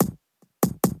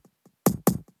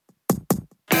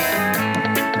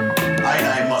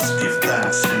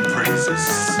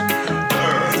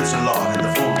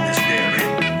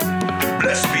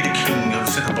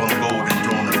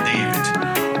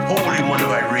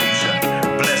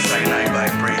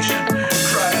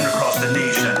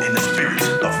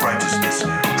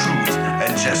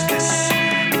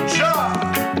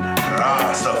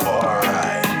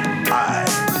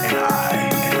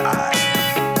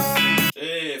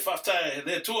Faftai,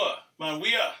 Letua,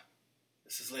 Manwia.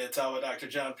 This is Leotawa, Dr.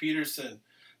 John Peterson.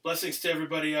 Blessings to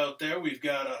everybody out there. We've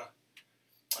got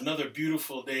another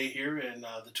beautiful day here in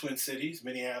the Twin Cities,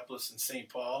 Minneapolis and St.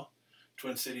 Paul,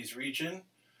 Twin Cities region,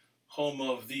 home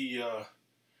of the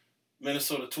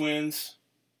Minnesota Twins,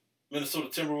 Minnesota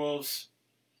Timberwolves,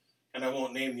 and I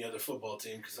won't name the other football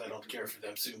team because I don't care for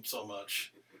them so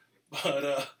much.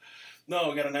 But no,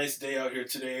 we got a nice day out here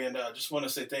today, and just want to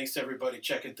say thanks to everybody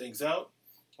checking things out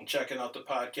and checking out the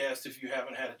podcast. If you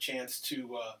haven't had a chance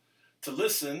to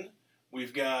listen,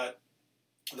 we've got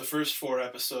the first 4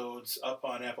 episodes up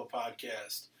on Apple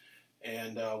Podcast,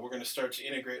 and we're going to start to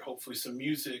integrate hopefully some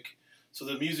music. So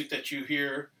the music that you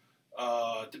hear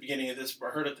at the beginning of this, or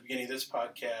heard at the beginning of this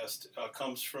podcast,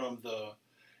 comes from the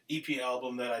EP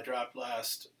album that I dropped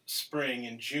last spring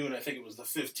in June. I think it was the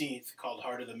 15th, called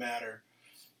Heart of the Matter,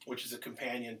 which is a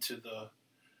companion to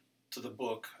the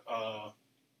book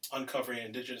Uncovering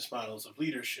Indigenous Models of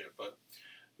Leadership. But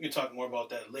we can talk more about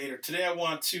that later. Today I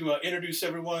want to introduce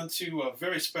everyone to a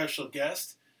very special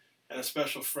guest and a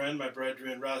special friend, my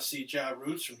brethren, Ras C, Jah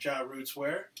Roots from Jah Roots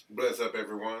Wear. Bless up,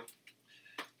 everyone.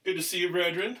 Good to see you,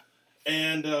 brethren.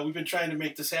 And we've been trying to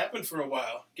make this happen for a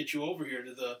while, get you over here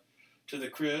to the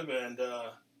crib and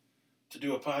to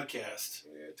do a podcast.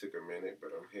 Yeah, it took a minute, but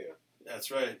I'm here.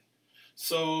 That's right.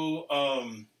 So,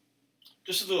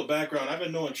 just a little background. I've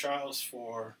been knowing Charles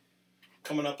for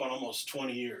coming up on almost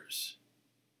 20 years.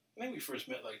 I think we first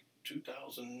met like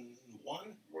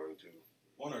 2001?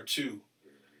 1 or 2.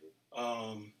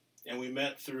 Mm-hmm. And we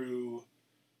met through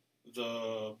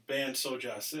the band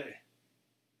Jah C,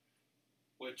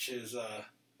 which is a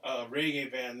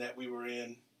reggae band that we were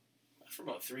in for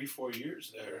about 3-4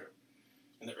 years there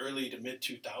in the early to mid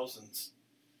 2000s.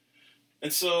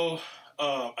 And so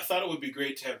I thought it would be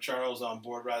great to have Charles on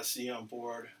board, Ras C on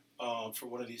board for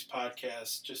one of these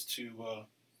podcasts, just to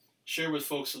share with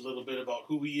folks a little bit about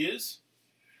who he is,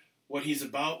 what he's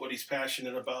about, what he's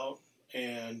passionate about,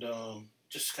 and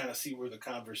just kind of see where the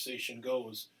conversation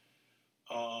goes.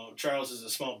 Charles is a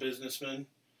small businessman.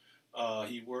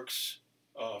 He works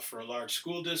for a large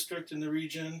school district in the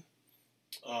region,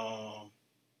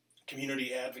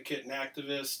 community advocate and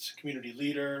activist, community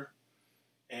leader,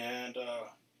 and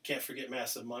can't forget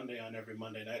Massive Monday on every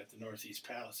Monday night at the Northeast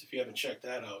Palace. If you haven't checked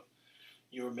that out,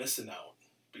 you're missing out,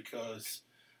 because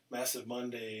Massive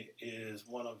Monday is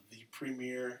one of the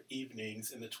premier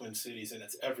evenings in the Twin Cities, and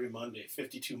it's every Monday,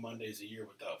 52 Mondays a year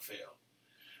without fail.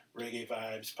 Reggae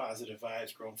vibes, positive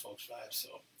vibes, grown folks vibes.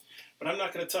 So, but I'm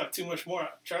not going to talk too much more.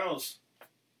 Charles,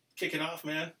 kick it off,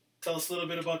 man. Tell us a little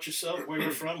bit about yourself, where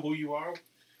you're from, who you are.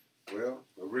 Well,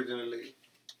 originally,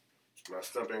 my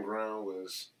stomping ground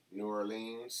was New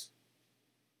Orleans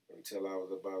until I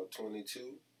was about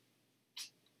 22,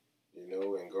 and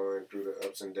going through the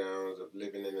ups and downs of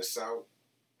living in the South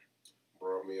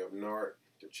brought me up north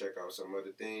to check out some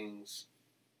other things.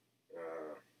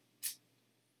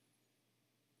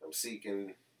 I'm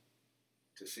seeking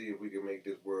to see if we can make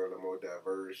this world a more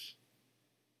diverse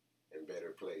and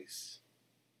better place.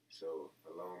 So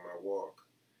along my walk,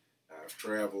 I've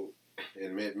traveled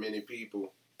and met many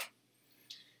people,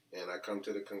 and I come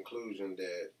to the conclusion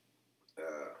that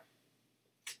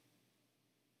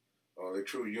only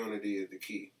true unity is the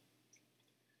key.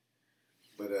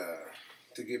 But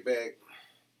to get back,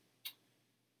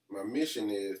 my mission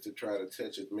is to try to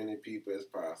touch as many people as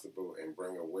possible and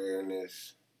bring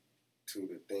awareness to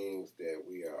the things that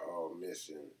we are all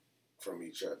missing from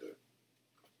each other.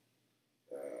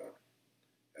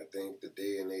 I think the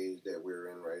day and age that we're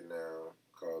in right now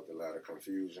caused a lot of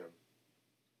confusion,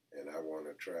 and I want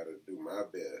to try to do my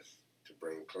best to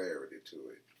bring clarity to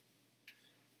it.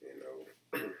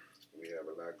 We have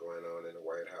a lot going on in the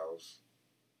White House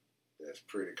that's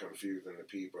pretty confusing to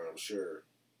people, I'm sure,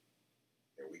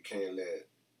 and we can't let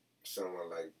someone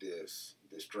like this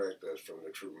distract us from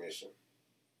the true mission.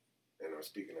 And I'm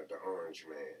speaking of the Orange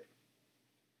Man.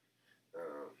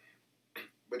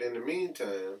 But in the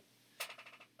meantime,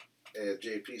 as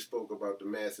JP spoke about the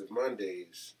Massive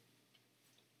Mondays,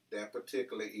 that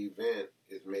particular event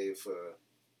is made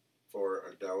for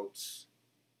adults,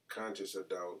 conscious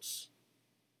adults,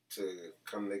 to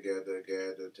come together,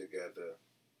 gather together,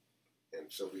 and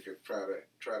so we could try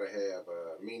to have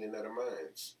a meaning of the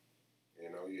minds. You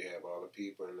have all the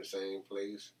people in the same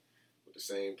place with the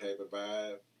same type of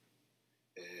vibe,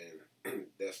 and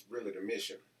that's really the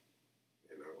mission.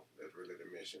 That's really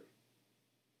the mission.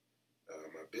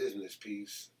 My business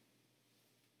piece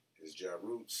is Jah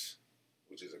Roots,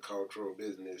 which is a cultural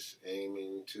business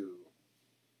aiming to,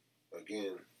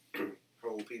 again,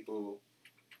 hold people,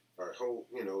 or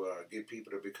get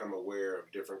people to become aware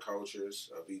of different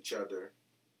cultures, of each other,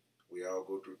 We all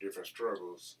go through different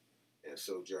struggles, and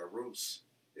so Jah Roots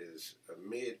is a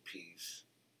mid-piece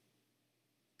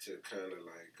to kind of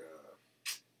like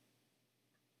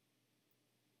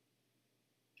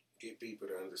get people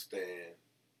to understand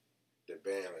the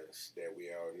balance that we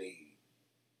all need,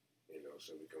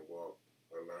 so we can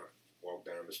walk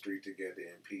down the street together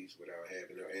in peace without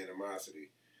having no animosity.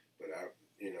 But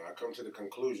I come to the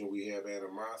conclusion we have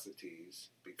animosities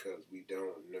because we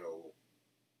don't know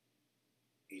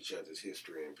each other's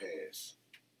history and past.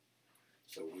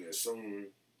 So we assume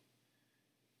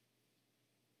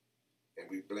and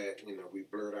we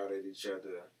blurt out at each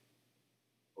other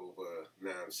over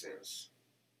nonsense.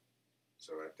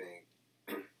 So I think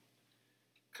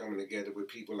coming together with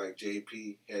people like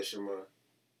JP, Heshima,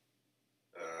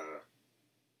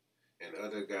 and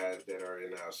other guys that are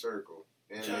in our circle,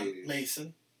 and ladies,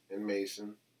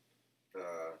 Mason,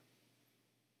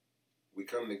 we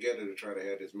come together to try to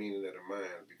have this meaning of the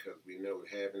mind because we know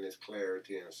having this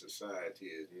clarity in society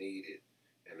is needed.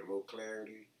 And the more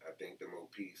clarity, I think the more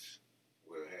peace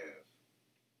we'll have.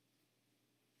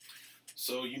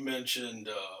 So you mentioned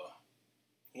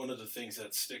one of the things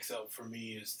that sticks out for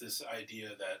me is this idea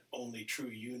that only true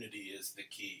unity is the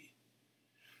key.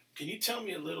 Can you tell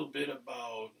me a little bit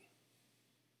about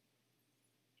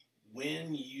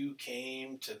when you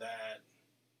came to that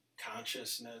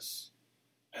consciousness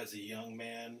as a young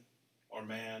man or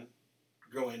man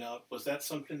growing up? Was that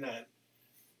something that,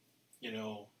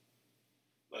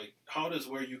 like how does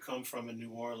where you come from in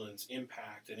New Orleans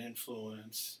impact and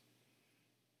influence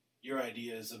your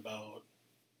ideas about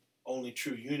only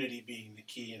true unity being the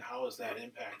key, and how does that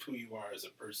impact who you are as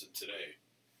a person today?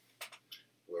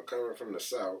 Well, coming from the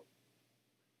South,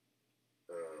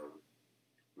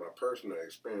 my personal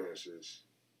experiences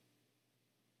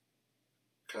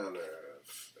kind of,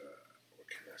 what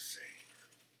can I say?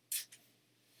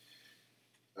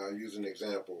 I'll use an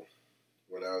example.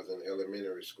 When I was in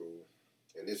elementary school,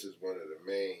 and this is one of the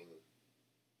main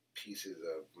pieces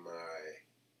of my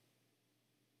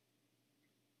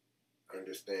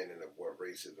understanding of what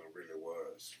racism really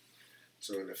was.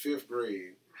 So in the 5th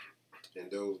grade,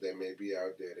 and those that may be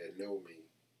out there that know me,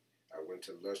 I went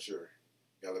to Lusher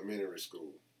Elementary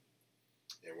School.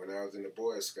 And when I was in the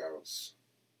Boy Scouts,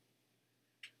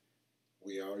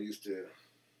 we all used to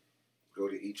go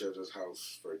to each other's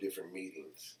house for different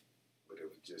meetings. But it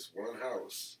was just one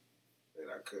house that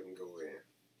I couldn't go in.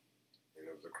 And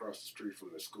it was across the street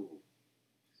from the school.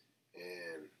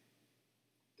 And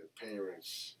the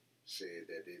parents said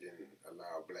that they didn't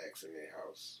allow blacks in their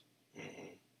house.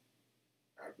 Mm-hmm.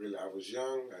 I was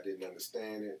young, I didn't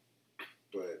understand it,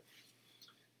 but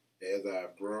as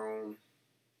I've grown,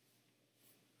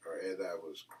 or as I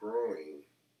was growing,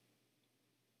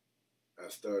 I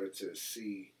started to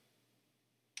see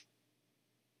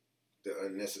the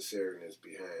unnecessariness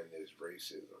behind this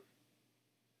racism.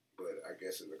 But I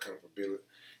guess it's a comfortability.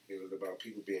 It was about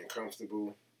people being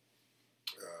comfortable.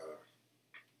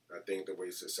 I think the way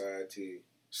society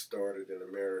started in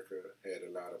America had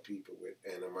a lot of people with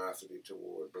animosity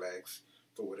toward blacks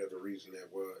for whatever reason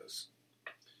that was.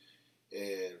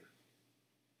 And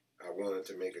I wanted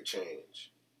to make a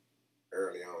change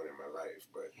early on in my life,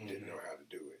 but didn't know how to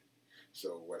do it.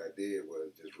 So what I did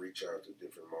was just reach out to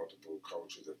different multiple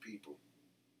cultures of people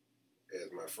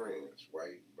as my friends,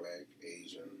 white, black,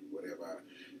 Asian, whatever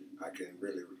I can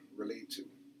really relate to.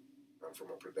 I'm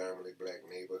from a predominantly black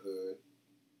neighborhood.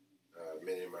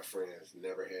 Many of my friends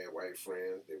never had white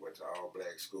friends. They went to all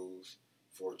black schools.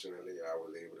 Fortunately, I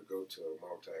was able to go to a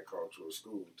multicultural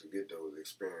school to get those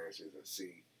experiences and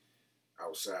see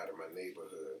outside of my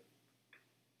neighborhood.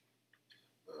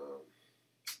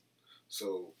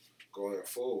 So going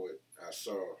forward, I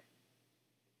saw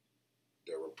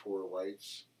there were poor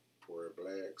whites, poor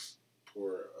blacks,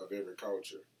 poor of every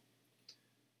culture.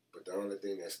 But the only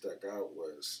thing that stuck out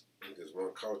was this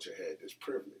one culture had this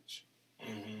privilege.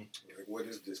 Mm-hmm. Like, what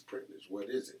is this privilege? What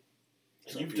is it?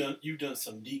 And you've done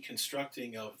some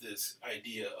deconstructing of this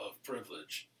idea of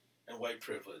privilege and white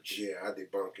privilege. Yeah, I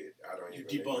debunk it. I don't You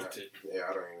even debunked it. Yeah,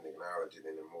 I don't even acknowledge it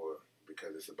anymore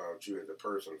because it's about you as a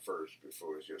person first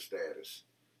before it's your status.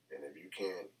 And if you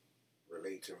can't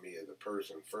relate to me as a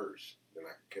person first, then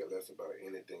I could care less about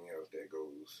anything else that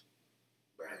goes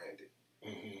behind it.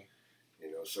 Mm-hmm.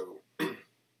 So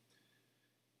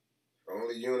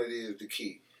only unity is the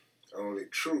key. Only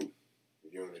true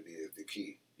unity is the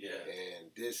key. Yeah.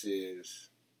 And this is,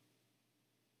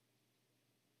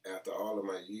 after all of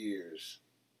my years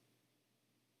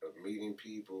of meeting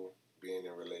people, being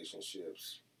in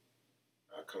relationships,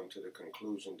 I come to the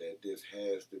conclusion that this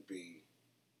has to be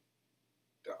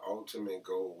the ultimate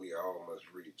goal we all must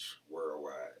reach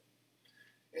worldwide.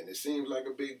 And it seems like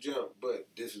a big jump, but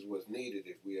this is what's needed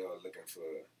if we are looking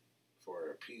for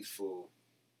a peaceful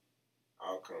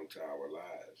outcome to our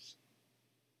lives.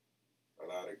 A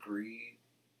lot of greed,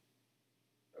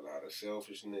 a lot of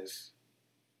selfishness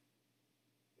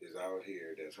is out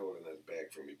here that's holding us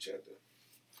back from each other.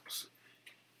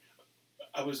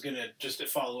 I was going to just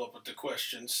follow up with the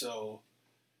question. So,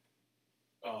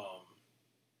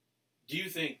 do you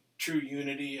think true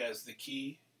unity as the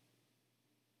key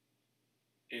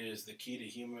is the key to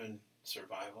human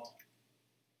survival?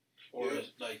 Or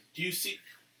do you see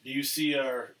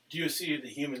the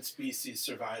human species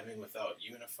surviving without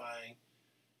unifying?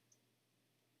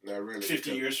 Not really.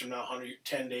 50 years from now,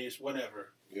 110 days,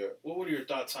 whatever. Yeah. What are your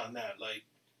thoughts on that?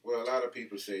 Well, a lot of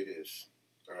people say this.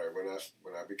 All right,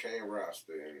 when I became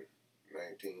Rasta in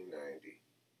 1990,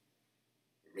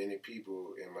 many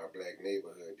people in my black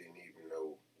neighborhood didn't even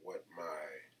know what my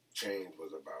change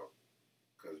was about,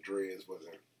 because dreads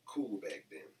wasn't cool back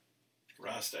then.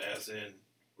 Rasta as in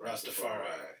Rastafari.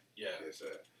 Yeah. Yes,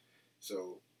 sir.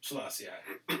 So Selassie.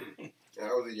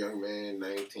 I was a young man,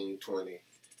 19, 20,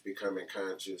 becoming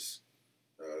conscious,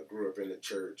 grew up in the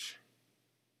church,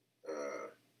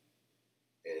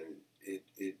 and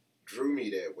it drew me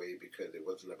that way because it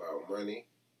wasn't about money,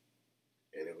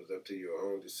 and it was up to your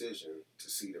own decision to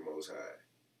see the Most High.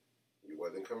 You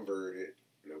wasn't converted.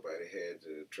 Nobody had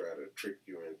to try to trick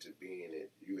you into being it.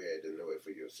 You had to know it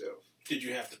for yourself. Did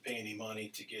you have to pay any money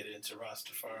to get into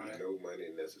Rastafari? No money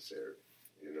necessary.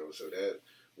 So that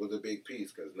was a big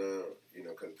piece, because now,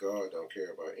 because God don't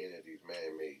care about any of these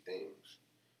man-made things.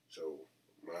 So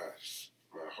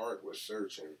my heart was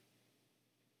searching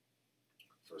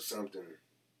for something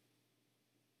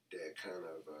that kind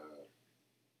of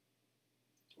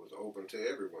was open to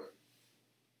everyone,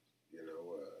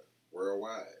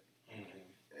 worldwide. Mm-hmm.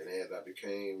 And as I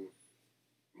became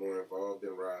more involved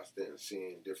in Rasta and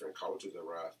seeing different cultures of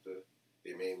Rasta,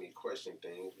 it made me question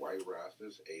things. White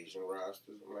Rastas, Asian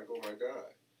Rastas. I'm like, oh my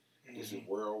God, this is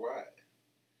worldwide.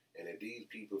 And if these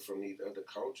people from these other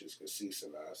cultures could see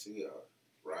Selassie or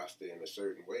Rasta in a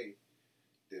certain way,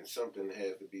 then something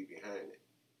has to be behind it.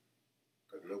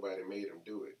 Because nobody made them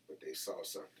do it, but they saw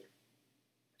something.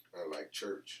 Unlike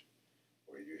church,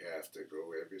 where you have to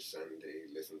go every Sunday,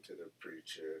 listen to the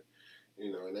preacher,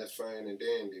 and that's fine and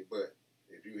dandy, but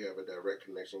if you have a direct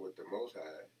connection with the Most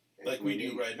High, like we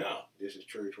do right now. This is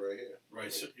church right here.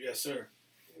 Right, sir. Yes, sir.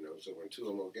 So when two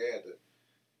or more gather,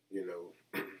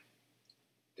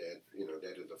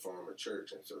 that is a form of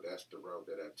church, and so that's the route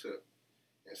that I took.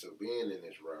 And so being in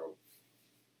this route,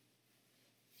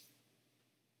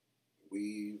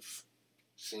 we've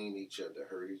seen each other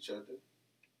hurt each other.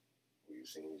 We've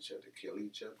seen each other kill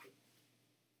each other.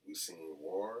 We've seen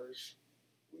wars.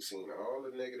 We've seen all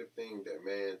the negative things that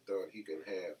man thought he can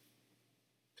have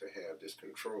to have this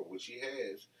control, which he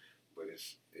has, but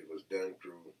it was done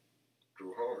through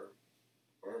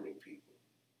harming people.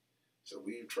 So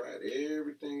we've tried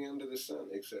everything under the sun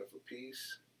except for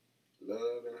peace,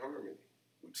 love, and harmony.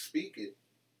 We speak it,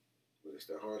 but it's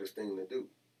the hardest thing to do.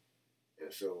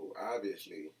 And so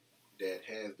obviously that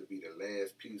has to be the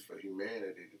last piece for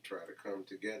humanity to try to come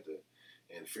together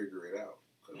and figure it out.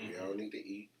 Because we all need to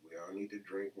eat, we all need to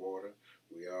drink water,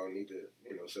 we all need to,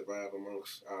 survive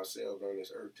amongst ourselves on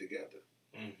this earth together.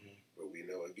 Mm-hmm. But we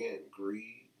know, again,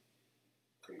 greed,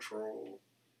 control,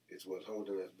 is what's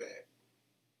holding us back.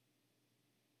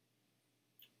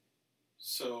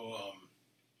 So,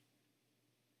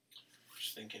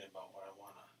 just thinking about what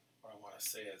I want to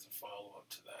say as a follow-up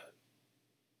to that.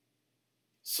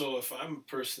 So if I'm a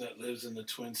person that lives in the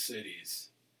Twin Cities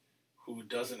who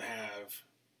doesn't have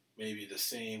maybe the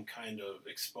same kind of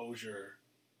exposure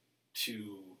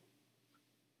to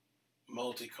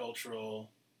multicultural,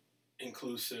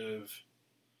 inclusive,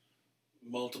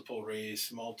 multiple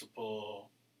race, multiple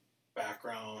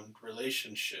background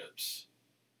relationships,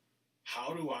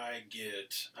 how do I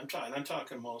get, I'm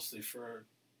talking mostly for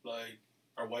like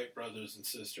our white brothers and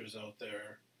sisters out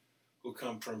there who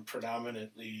come from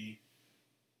predominantly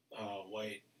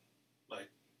white, like,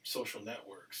 social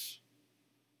networks.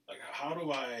 Like, how do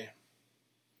I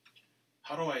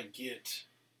get,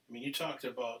 you talked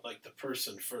about, like, the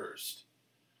person first.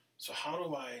 So how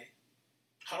do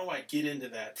I get into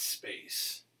that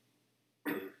space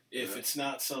if it's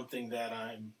not something that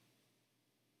I'm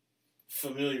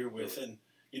familiar with? And,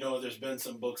 there's been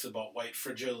some books about white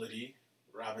fragility.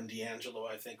 Robin DiAngelo,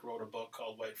 I think, wrote a book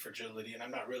called White Fragility, and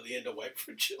I'm not really into white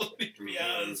fragility, to be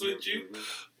honest with you.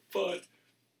 But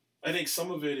I think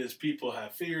some of it is people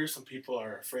have fear. Some people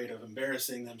are afraid of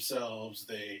embarrassing themselves.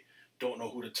 They don't know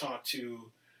who to talk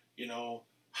to.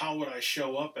 How would I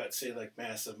show up at, say, like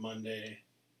Massive Monday,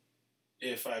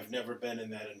 if I've never been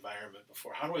in that environment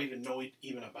before? How do I even know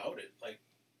even about it? Like,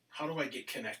 how do I get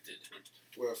connected?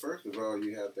 Well, first of all,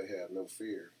 you have to have no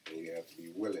fear, and you have to be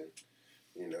willing.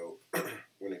 You know,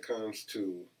 when it comes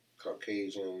to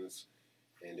Caucasians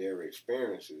and their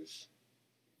experiences,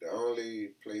 the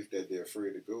only place that they're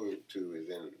afraid to go to is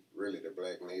in really the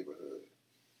black neighborhood.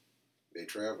 They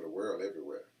travel the world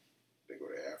everywhere. They go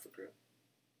to Africa.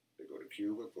 They go to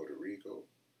Cuba, Puerto Rico.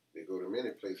 They go to many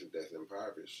places that's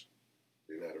impoverished.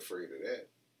 They're not afraid of that.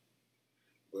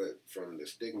 But from the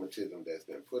stigmatism that's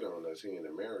been put on us here in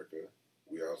America,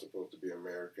 we are supposed to be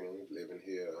Americans, living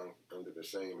here under the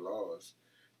same laws.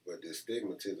 But the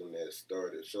stigmatism that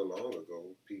started so long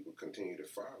ago, people continue to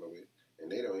follow it,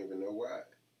 and they don't even know why.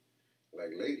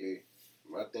 Like lately,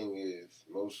 my thing is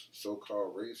most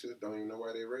so-called racists don't even know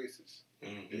why they're racist.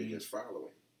 Mm-hmm. They're just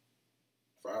following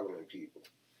people.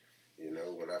 You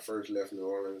know, when I first left New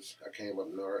Orleans, I came up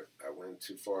north. I went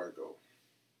to Fargo.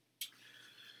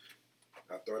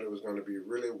 I thought it was going to be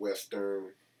really Western.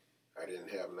 I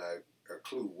didn't have a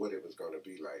clue what it was going to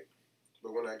be like.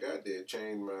 But when I got there, it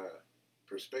changed my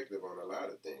perspective on a lot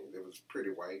of things. It was pretty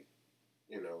white,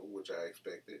 you know, which I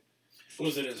expected.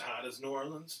 Was it as hot as New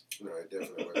Orleans? No, it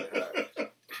definitely wasn't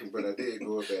hot. But I did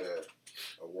go up at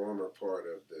a warmer part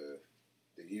of the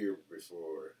year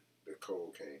before the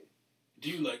cold came. Do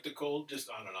you like the cold? Just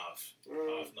on and off?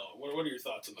 No. What are your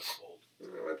thoughts on the cold? You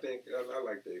know, I think I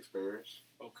like the experience.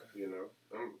 Okay. You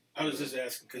know, I was just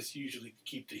asking because you usually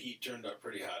keep the heat turned up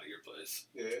pretty hot at your place.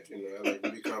 Yeah, you know, I like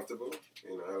to be comfortable.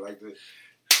 You know, I like to be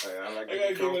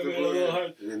comfortable.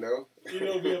 You know,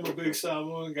 me, I'm a big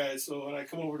Samoan guy, so when I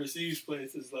come over to Steve's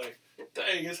place, it's like,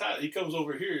 dang, it's hot. He comes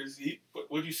over here.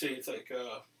 What'd you say? It's like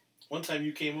one time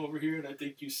you came over here, and I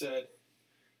think you said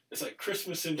it's like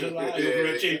Christmas in July over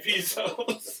at JP's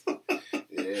house. Yeah,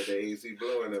 the AC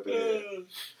blowing up in there.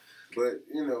 But,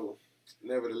 you know,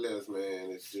 nevertheless,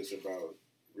 man, it's just about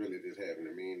really just having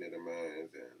a meeting of the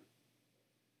minds and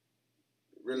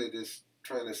really just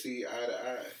trying to see eye to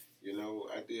eye. You know,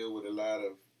 I deal with a lot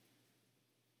of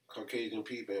Caucasian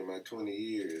people in my 20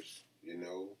 years, you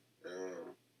know,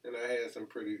 and I had some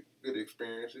pretty good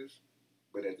experiences.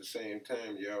 But at the same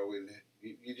time,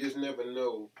 you just never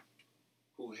know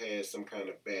who has some kind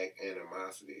of back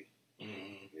animosity.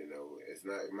 Mm-hmm. You know,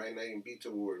 it might not even be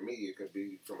toward me. It could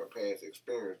be from a past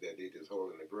experience that they just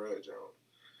holding a grudge on.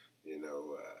 You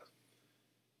know,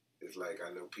 it's like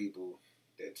I know people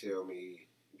that tell me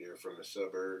they're from the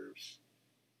suburbs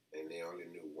and they only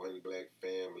knew one black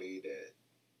family that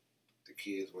the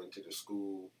kids went to the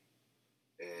school,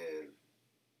 and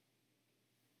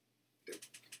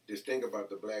this thing about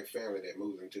the black family that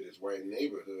moves into this white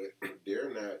neighborhood,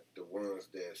 they're not the ones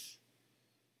that's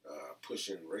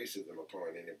pushing racism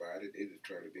upon anybody. They're just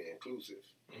trying to be inclusive.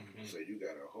 Mm-hmm. So you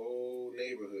got a whole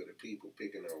neighborhood of people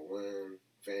picking on one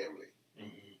family.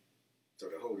 Mm-hmm. So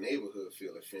the whole neighborhood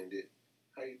feel offended.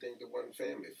 How you think the one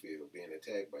family feel being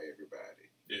attacked by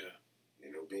everybody? Yeah.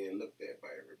 You know, being looked at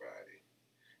by everybody.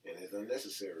 And it's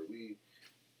unnecessary.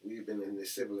 We've been in the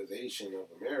civilization of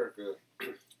America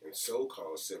and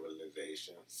so-called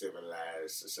civilization,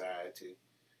 civilized society,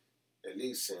 at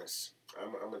least since I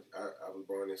was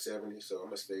born in the 70s, so I'm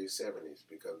going to stay 70s,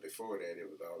 because before that it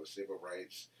was all the civil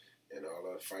rights and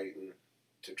all the fighting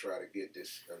to try to get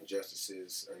this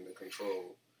injustices under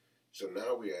control. So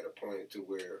now we're at a point to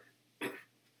where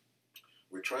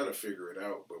we're trying to figure it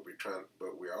out, but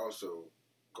we're also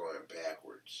going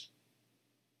backwards.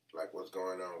 Like what's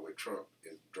going on with Trump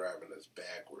is driving us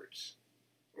backwards.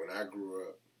 When I grew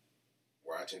up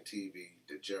watching TV,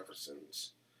 the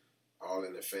Jeffersons, All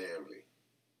in the Family,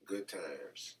 Good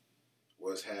Times,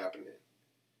 What's Happening,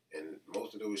 and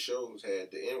most of those shows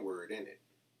had the N-word in it.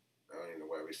 I don't even know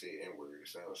why we say N-word. It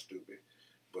sounds stupid.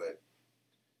 But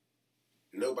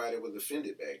nobody was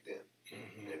offended back then.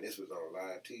 Mm-hmm. And this was on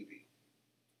live TV,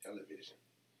 television.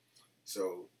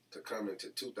 So to come into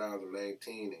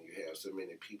 2019 and you have so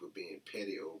many people being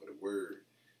petty over the word,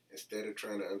 instead of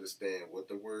trying to understand what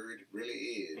the word really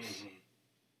is, mm-hmm.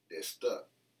 they're stuck.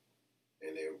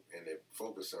 And they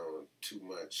focus on too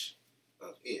much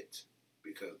of it,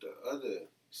 because the other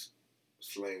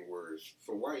slang words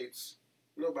for whites,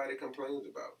 nobody complains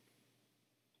about.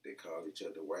 They call each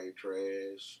other white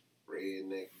trash,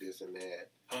 redneck, this and that.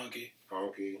 Honky,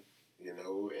 you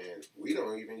know, and we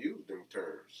don't even use them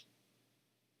terms,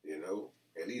 you know,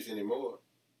 at least anymore.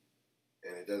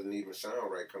 And it doesn't even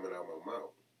sound right coming out of my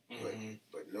mouth. Mm-hmm.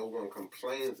 But no one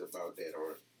complains about that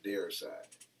on their side.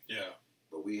 Yeah.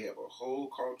 But we have a whole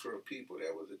culture of people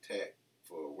that was attacked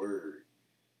for a word.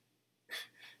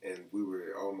 And we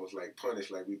were almost like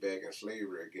punished like we back in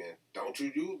slavery again. Don't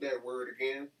you use that word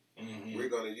again. Mm-hmm. We're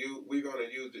gonna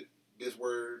use this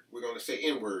word. We're gonna say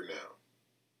N-word now.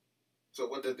 So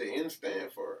what does the N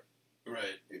stand for?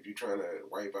 Right. If you're trying to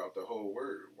wipe out the whole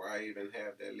word, why even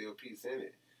have that little piece in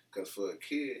it? Because for a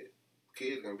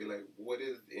kid's gonna be like, what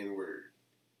is the N-word?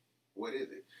 What is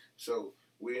it? So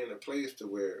we're in a place to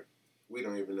where we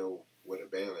don't even know what a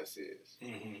balance is.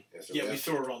 Mm-hmm. And so we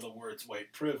throw around the words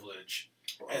white privilege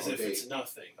as if it's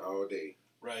nothing. All day.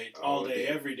 Right? All day,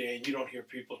 every day. And you don't hear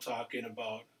people talking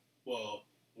about, well,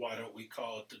 why don't we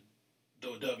call it the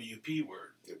WP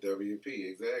word? The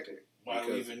WP, exactly. Why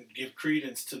do we even give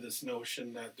credence to this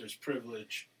notion that there's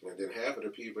privilege? And then half of the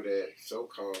people that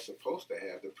so-called supposed to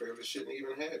have the privilege shouldn't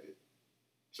even have it.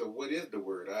 So what is the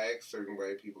word? I ask certain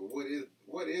white people, what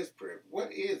is privilege?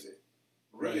 What is it?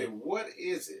 Really, right. What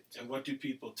is it? And what do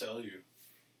people tell you?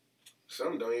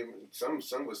 Some don't even.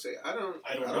 Some would say, I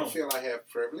don't feel I have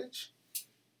privilege.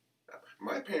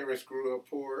 My parents grew up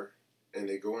poor, and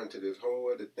they go into this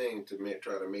whole other thing to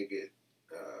try to make it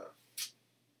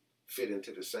fit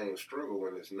into the same struggle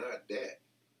when it's not that.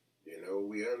 You know,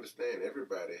 we understand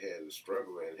everybody had to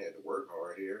struggle and had to work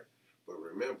hard here, but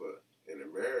remember, in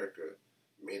America,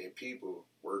 many people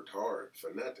worked hard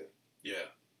for nothing. Yeah.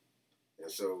 And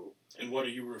so... And what are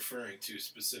you referring to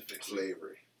specifically?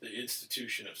 Slavery. The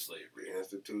institution of slavery. The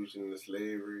institution of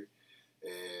slavery.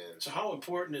 And so how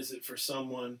important is it for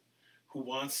someone who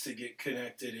wants to get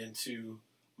connected into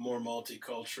more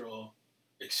multicultural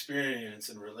experience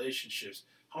and relationships,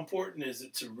 how important is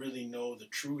it to really know the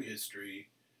true history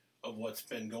of what's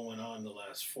been going on the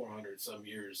last 400 some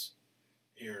years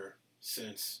here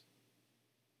since...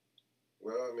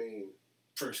 Well, I mean...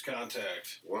 first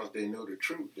contact. Once they know the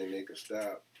truth, then they can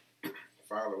stop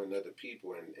following other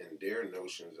people and their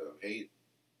notions of hate.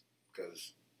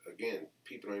 Because, again,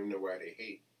 people don't even know why they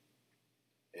hate.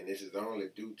 And this is only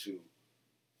due to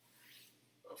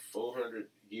 400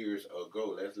 years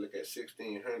ago. Let's look at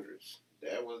 1600s.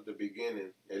 That was the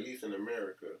beginning, at least in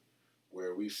America,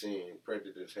 where we seen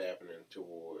prejudice happening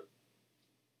toward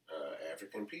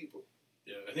African people.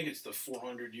 Yeah, I think it's the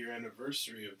 400-year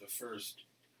anniversary of the first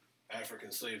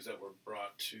African slaves that were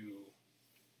brought to,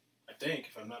 I think,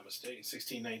 if I'm not mistaken,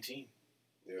 1619.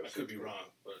 Yeah, I could be wrong,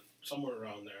 but somewhere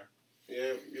around there.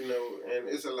 Yeah, you know, and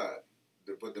it's a lot.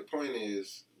 But the point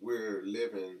is, we're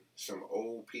living some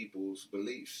old people's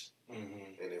beliefs.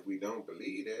 Mm-hmm. And if we don't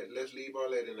believe that, let's leave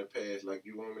all that in the past. Like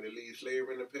you want me to leave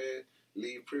slavery in the past?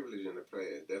 Leave privilege in the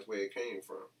past. That's where it came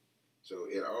from. So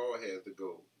it all has to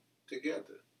go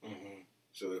together. Mm-hmm.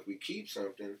 So if we keep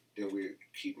something, then we're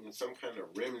keeping some kind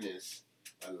of remnants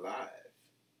alive.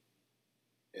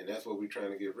 And that's what we're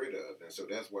trying to get rid of. And so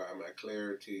that's why my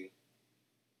clarity,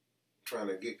 trying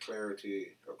to get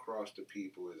clarity across to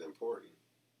people is important.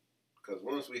 Because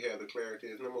once we have the clarity,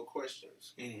 there's no more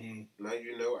questions. Mm-hmm. Now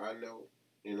you know, I know.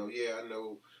 You know, yeah, I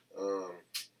know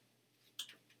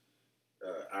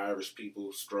Irish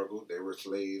people struggled. They were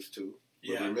slaves too.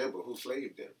 But remember, who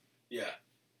slaved them? Yeah.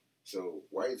 So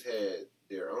whites had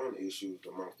their own issues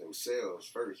amongst themselves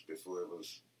first before it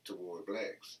was toward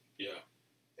blacks. Yeah.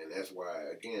 And that's why,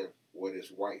 again, what is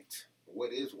white?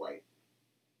 What is white?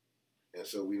 And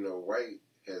so we know white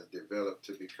has developed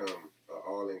to become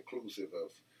all-inclusive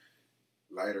of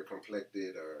lighter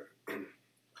complected or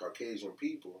Caucasian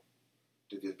people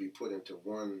to just be put into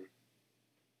one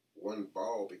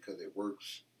ball because it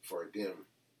works for them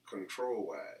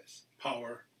control-wise.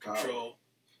 Power, control.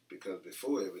 Because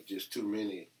before it was just too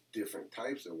many different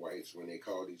types of whites when they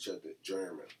called each other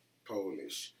German,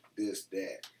 Polish, this,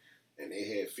 that. And they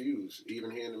had feuds,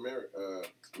 even here in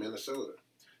Minnesota.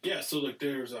 Yeah, so like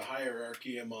there's a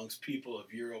hierarchy amongst people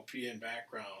of European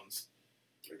backgrounds.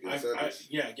 Against others.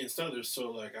 Against others.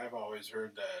 So like I've always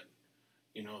heard that,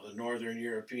 you know, the Northern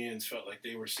Europeans felt like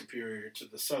they were superior to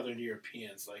the Southern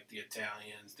Europeans, like the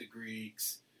Italians, the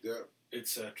Greeks,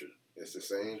 etc. It's the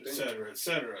same thing. Etc.,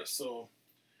 etc. So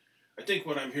I think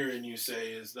what I'm hearing you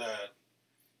say is that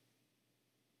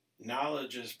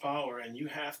knowledge is power, and you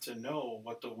have to know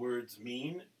what the words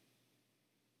mean.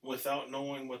 Without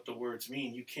knowing what the words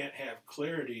mean, you can't have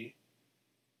clarity,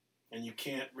 and you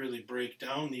can't really break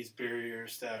down these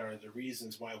barriers that are the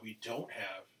reasons why we don't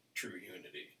have true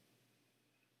unity.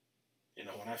 You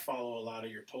know, when I follow a lot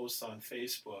of your posts on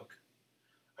Facebook,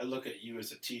 I look at you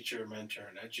as a teacher, mentor,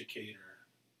 and educator.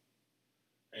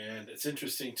 And it's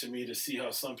interesting to me to see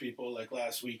how some people, like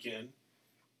last weekend,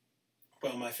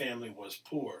 well, my family was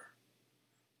poor.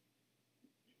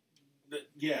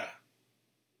 Yeah,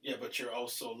 but you're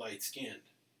also light-skinned.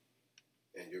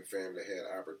 And your family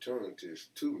had opportunities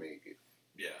to make it.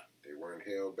 Yeah. They weren't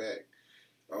held back.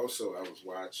 Also, I was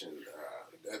watching,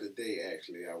 the other day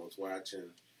actually, I was watching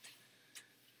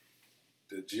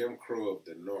the Jim Crow of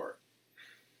the North,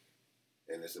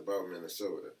 and it's about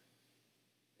Minnesota.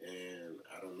 And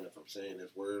I don't know if I'm saying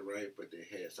this word right, but they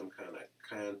had some kind of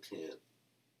content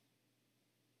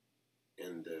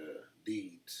in the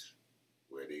deeds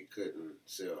where they couldn't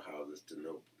sell houses to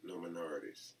no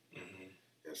minorities. Mm-hmm.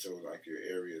 And so, like your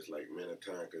areas like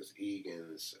Minnetonka's,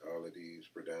 Egan's, all of these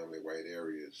predominantly white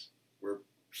areas were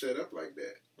set up like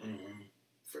that. Mm-hmm.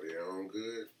 For their own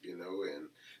good, and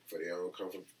for their own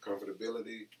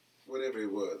comfortability, whatever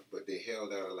it was. But they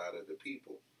held out a lot of the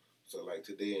people. So like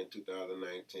today in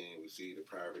 2019, we see the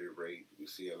poverty rate, we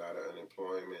see a lot of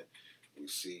unemployment, we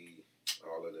see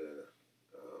all of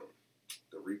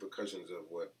the repercussions of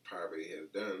what poverty has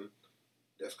done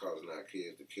that's causing our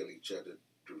kids to kill each other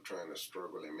through trying to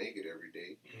struggle and make it every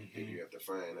day. Mm-hmm. And you have to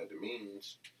find other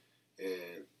means.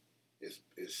 And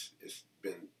it's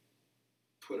been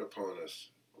put upon us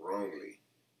wrongly.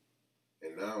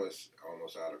 And now it's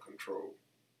almost out of control.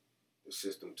 The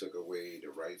system took away the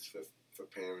rights for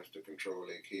parents to control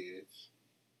their kids.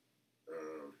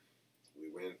 We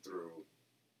went through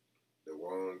the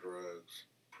war on drugs,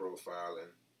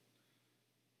 profiling,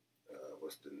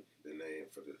 what's the name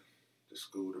for the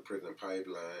school to prison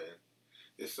pipeline.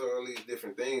 It's all these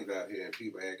different things out here, and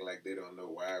people act like they don't know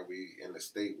why we in the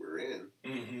state we're in.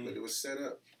 Mm-hmm. But it was set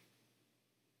up,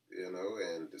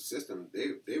 and the system,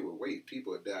 they would wait.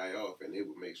 People would die off, and they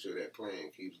would make sure that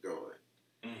plan keeps going.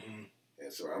 Mm-hmm.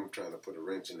 And so I'm trying to put a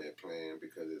wrench in that plan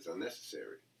because it's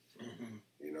unnecessary. Mm-hmm.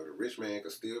 The rich man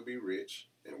could still be rich,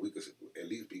 and we could at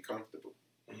least be comfortable.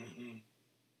 Mm-hmm.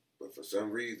 But for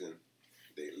some reason,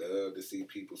 they love to see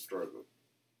people struggle.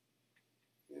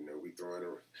 We throwing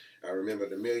around. I remember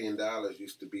the $1 million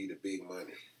used to be the big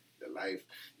money. The life,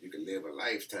 you could live a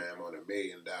lifetime on $1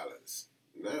 million.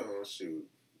 No, shoot,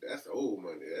 that's old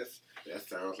money. That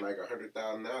sounds like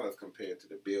 $100,000 compared to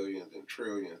the billions and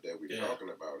trillions that we're talking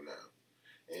about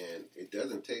now. And it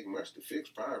doesn't take much to fix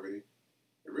poverty.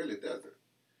 It really doesn't.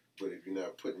 But if you're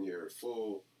not putting your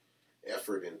full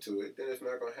effort into it, then it's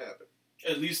not going to happen.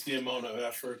 At least the amount of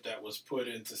effort that was put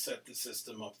in to set the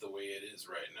system up the way it is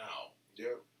right now.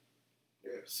 Yeah.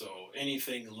 Yeah. So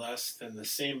anything less than the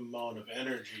same amount of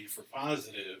energy for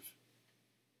positive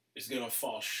is going to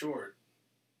fall short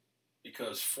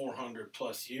because 400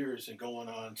 plus years and going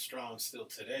on strong still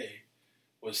today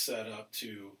was set up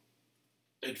to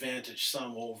advantage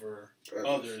some over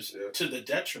others to the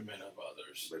detriment of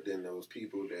others. But then those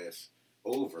people that's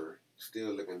over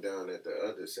still looking down at the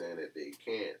others saying that they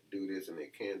can't do this and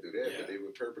they can't do that, but they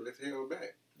were purposely held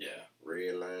back. Yeah.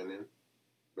 Redlining.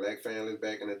 Black families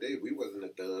back in the day, we wasn't the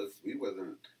thugs. We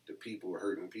wasn't the people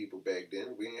hurting people back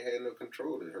then. We ain't had no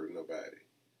control to hurt nobody.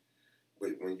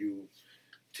 But when you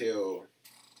tell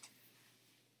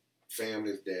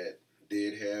families that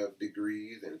did have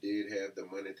degrees and did have the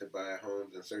money to buy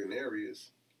homes in certain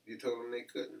areas, you told them they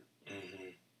couldn't. Mm-hmm.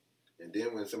 And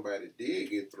then when somebody did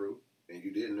get through and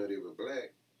you didn't know they were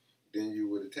black, then you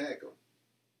would attack them.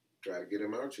 Try to get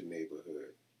them out your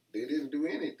neighborhood. They didn't do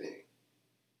anything.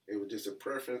 It was just a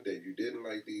preference that you didn't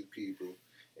like these people,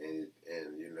 and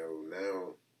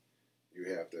now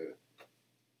you have to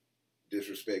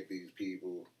disrespect these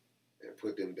people and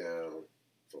put them down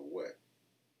for what?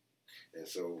 And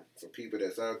so for people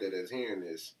that's out there that's hearing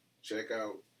this, check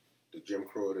out the Jim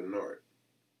Crow of the North.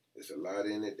 There's a lot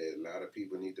in it that a lot of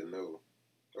people need to know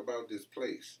about this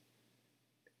place.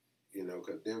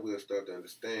 Because then we'll start to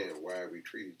understand why we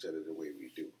treat each other the way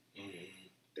we do. Mm-hmm.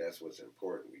 That's what's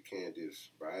important. We can't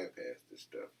just bypass this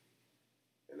stuff.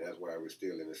 And that's why we're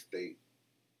still in a state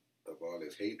of all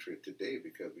this hatred today,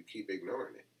 because we keep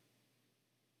ignoring it.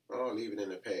 Oh, leave it in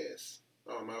the past.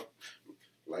 Oh,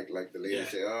 like the lady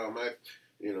said,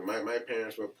 my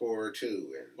parents were poor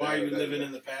too. And why are you living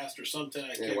in the past or something?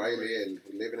 Why are you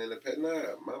living in the past?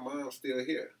 Nah, my mom's still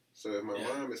here. So if my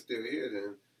mom is still here,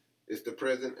 then it's the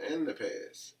present and the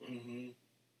past. Mm-hmm.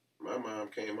 My mom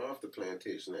came off the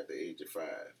plantation at the age of 5.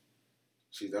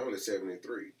 She's only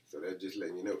 73, so that's just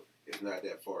letting you know it's not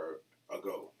that far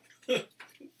ago.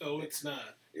 No, it's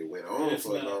not. It went on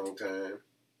for a long time,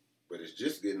 but it's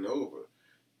just getting over.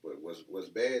 But what's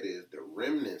bad is the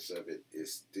remnants of it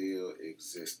is still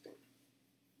existing.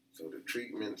 So the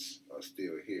treatments are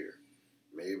still here.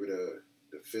 Maybe the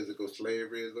physical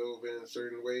slavery is over in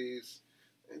certain ways,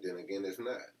 and then again it's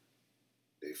not.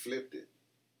 They flipped it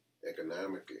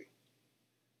economically.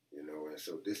 And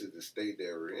so this is the state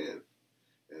that we're in.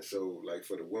 And so, like,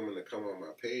 for the woman to come on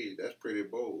my page, that's pretty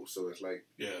bold. So it's like,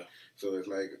 So it's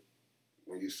like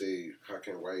when you say, how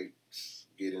can whites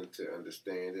get into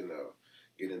understanding or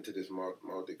get into this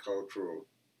multicultural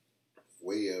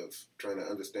way of trying to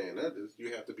understand others?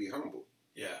 You have to be humble.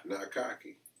 Yeah. Not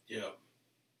cocky. Yeah.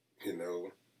 You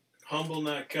know, humble,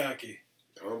 not cocky.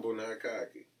 Humble, not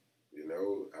cocky. You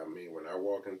know, I mean, when I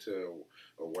walk into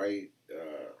a white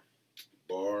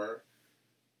bar,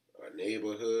 a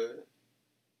neighborhood,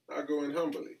 I go in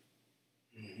humbly.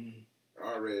 Mm-hmm.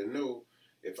 I already know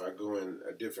if I go in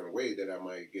a different way that I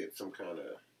might get some kind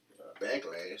of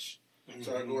backlash. Mm-hmm.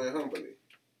 So I go in humbly.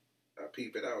 I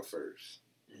peep it out first.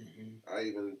 Mm-hmm. I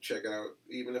even check it out,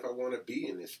 even if I want to be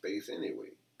in this space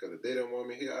anyway. Because if they don't want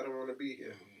me here, I don't want to be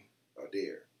here or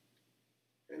there.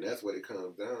 And that's what it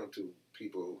comes down to,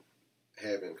 people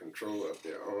having control of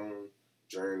their own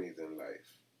journeys in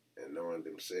life and knowing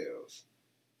themselves.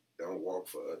 Don't walk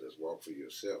for others, walk for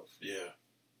yourself. Yeah.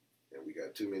 And we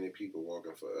got too many people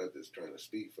walking for others, trying to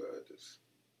speak for others.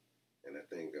 And I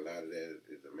think a lot of that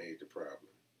is a major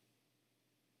problem.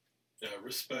 Yeah,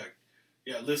 respect.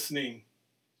 Yeah, listening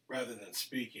rather than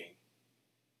speaking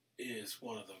is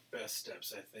one of the best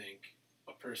steps I think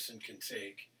a person can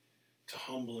take to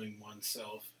humbling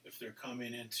oneself if they're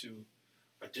coming into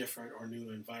a different or new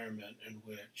environment in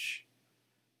which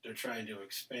they're trying to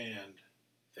expand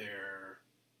their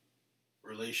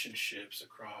relationships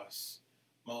across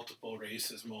multiple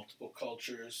races, multiple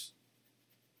cultures.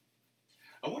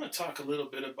 I want to talk a little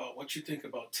bit about what you think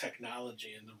about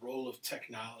technology and the role of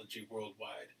technology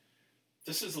worldwide.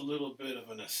 This is a little bit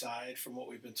of an aside from what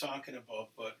we've been talking about,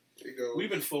 but we've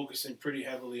been focusing pretty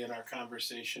heavily in our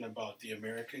conversation about the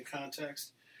American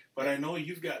context. But I know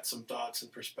you've got some thoughts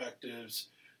and perspectives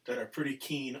that are pretty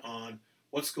keen on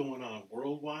what's going on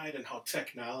worldwide and how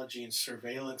technology and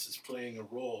surveillance is playing a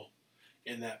role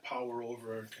in that power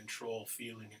over and control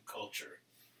feeling and culture.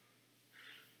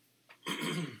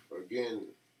 Again,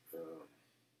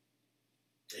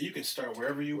 you can start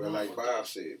wherever you want. Well, like Bob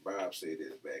said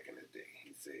this back in the day.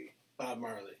 He said, Bob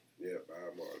Marley. Yeah,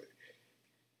 Bob Marley.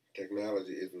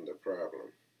 Technology isn't the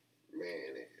problem.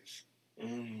 Man is.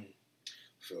 Mm.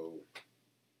 So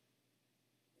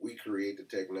we create the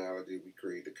technology, we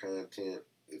create the content.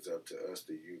 It's up to us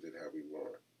to use it how we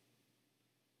want.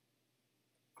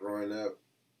 Growing up,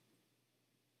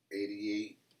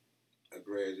 88, I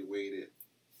graduated.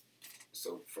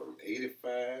 So from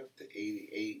 85 to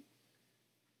 88,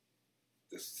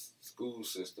 the school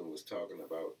system was talking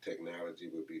about technology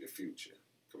would be the future.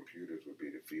 Computers would be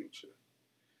the future.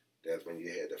 That's when you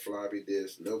had the floppy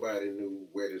disk. Nobody knew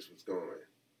where this was going.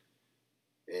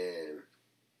 And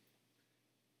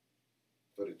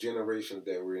for the generation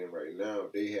that we're in right now,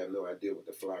 they have no idea what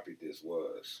the floppy disk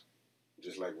was.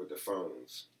 Just like with the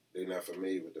phones. They're not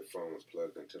familiar with the phones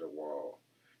plugged into the wall.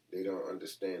 They don't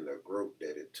understand the growth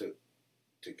that it took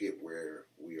to get where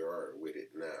we are with it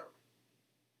now.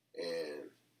 And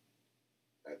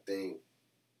I think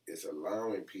it's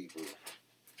allowing people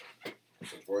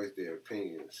to voice their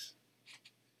opinions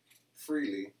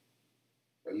freely,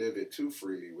 a little bit too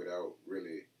freely, without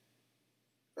really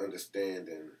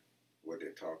understanding what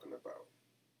they're talking about.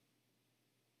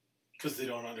 Because they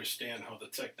don't understand how the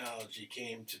technology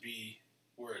came to be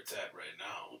where it's at right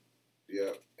now.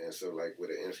 Yep, and so like with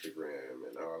an Instagram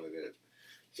and all of that,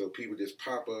 so people just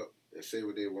pop up and say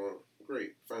what they want.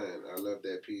 Great, fine, I love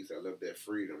that piece, I love that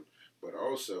freedom, but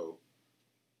also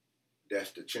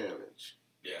that's the challenge.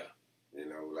 Yeah. You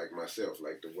know, like myself,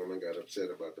 like the woman got upset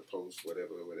about the post,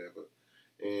 whatever,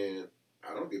 and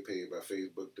I don't get paid by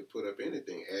Facebook to put up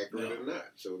anything, accurate or not.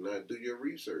 So now do your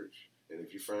research, and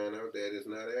if you find out that it's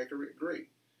not accurate, great.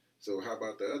 So how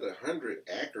about the other 100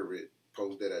 accurate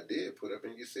posts that I did put up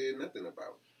and you said nothing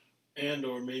about? And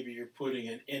or maybe you're putting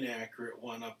an inaccurate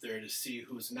one up there to see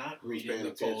who's not reading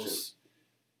the posts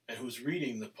and who's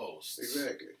reading the posts.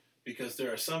 Exactly. Because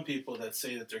there are some people that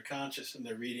say that they're conscious and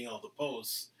they're reading all the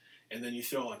posts, and then you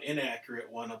throw an inaccurate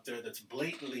one up there that's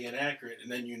blatantly inaccurate, and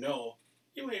then you know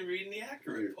you ain't reading the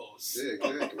accurate posts. Yeah,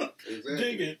 exactly.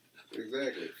 Dig it.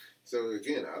 Exactly. So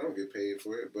again, I don't get paid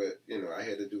for it, but you know, I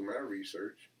had to do my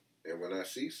research, and when I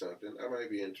see something, I might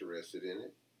be interested in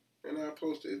it, and I'll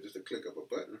post it. It's just a click of a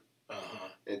button. Uh-huh.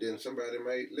 And then somebody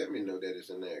might let me know that it's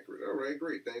inaccurate. All right,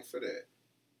 great, thanks for that.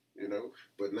 You know,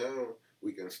 but now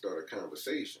we can start a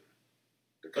conversation.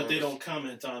 But they don't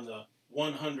comment on the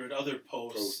 100 other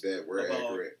posts that were about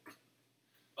accurate.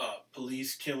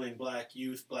 Police killing black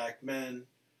youth, black men.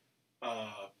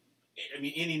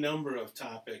 Any number of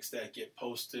topics that get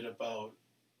posted about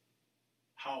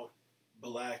how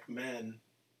black men,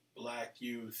 black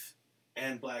youth,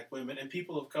 and black women, and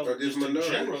people of color just in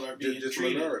general are being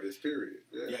treated. Minorities, period.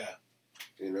 Yeah.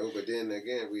 You know, but then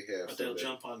again, we have... But they'll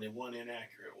jump on the one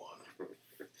inaccurate one.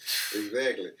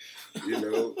 Exactly. You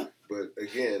know, but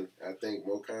again, I think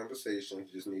more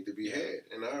conversations just need to be had.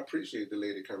 And I appreciate the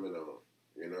lady coming on.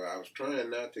 You know, I was trying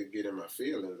not to get in my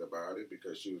feelings about it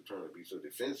because she was trying to be so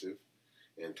defensive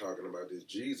and talking about this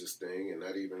Jesus thing and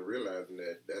not even realizing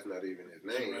that that's not even his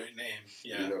name. The right name,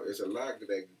 yeah. You know, it's a lot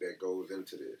that goes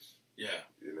into this. Yeah.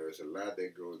 You know, it's a lot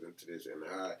that goes into this, and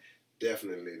I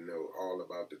definitely know all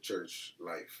about the church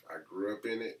life. I grew up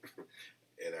in it,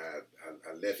 and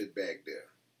I left it back there.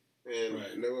 And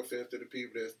right. No offense to the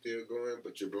people that's still going,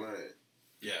 but you're blind.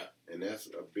 Yeah. And that's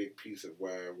a big piece of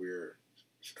why we're,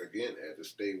 again, at the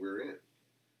state we're in.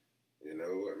 You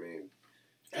know, I mean...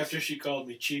 After she called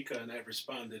me Chica and I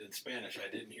responded in Spanish,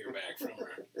 I didn't hear back from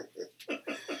her.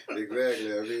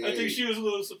 Exactly. I mean... I think she was a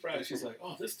little surprised. She's like,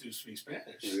 oh, this dude speaks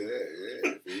Spanish.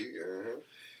 Yeah. See,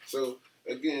 So,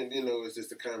 again, you know, it's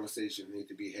just a conversation that needs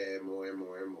to be had more and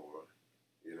more and more.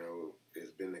 You know,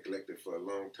 it's been neglected for a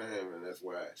long time, and that's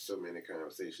why so many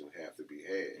conversations have to be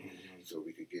had, so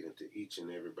we could get into each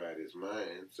and everybody's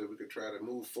mind, so we could try to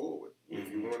move forward.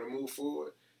 If you want to move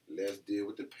forward, let's deal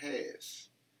with the past,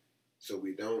 so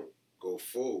we don't go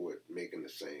forward making the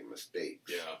same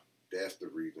mistakes. Yeah. That's the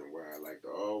reason why I like to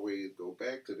always go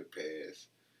back to the past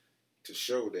to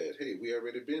show that, hey, we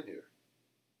already been here.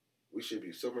 We should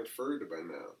be so much further by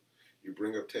now. You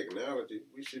bring up technology,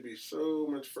 we should be so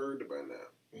much further by now.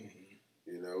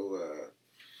 You know,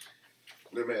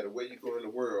 no matter where you go in the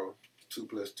world, 2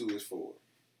 + 2 is 4.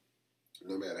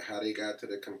 No matter how they got to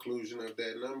the conclusion of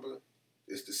that number,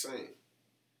 it's the same.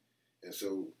 And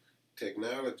so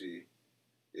technology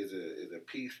is a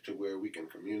piece to where we can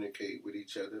communicate with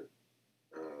each other,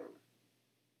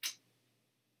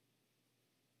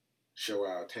 show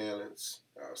our talents,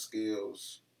 our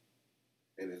skills,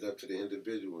 and it's up to the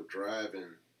individual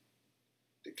driving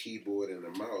the keyboard and the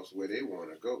mouse where they want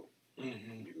to go.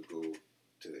 You could go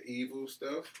to the evil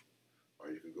stuff, or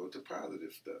you could go to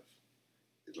positive stuff.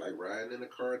 It's like riding in a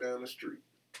car down the street.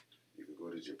 You could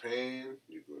go to Japan,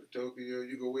 you go to Tokyo,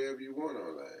 you go wherever you want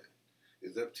online.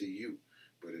 It's up to you.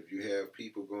 But if you have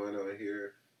people going on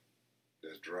here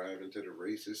that's driving to the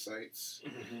racist sites,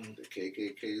 the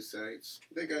KKK sites,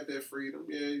 they got that freedom.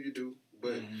 Yeah, you do.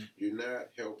 But you're not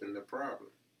helping the problem.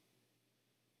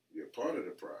 You're part of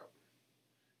the problem.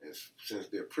 And since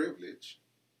they're privileged,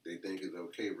 they think it's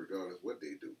okay regardless what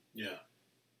they do. Yeah.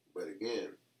 But again,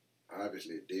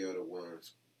 obviously they are the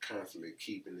ones constantly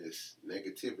keeping this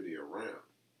negativity around.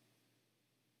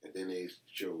 And then they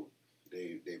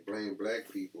blame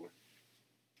black people.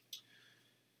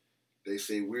 They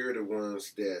say we're the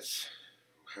ones that's,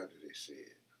 how do they say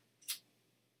it?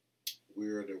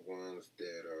 We're the ones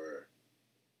that are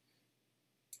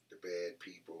the bad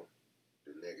people,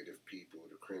 the negative people,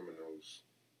 the criminals,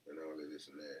 and all of this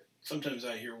and that. Sometimes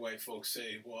I hear white folks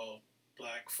say, well,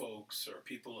 black folks or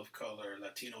people of color,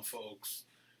 Latino folks,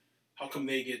 how come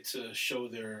they get to show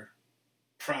their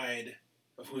pride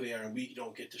of who they are and we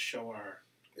don't get to show our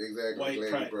white I'm glad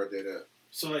pride? You brought that up.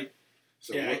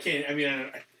 I can't, I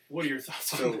mean, what are your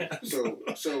thoughts on that?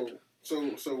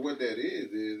 So what that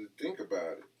is think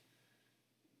about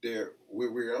it.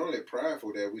 We're only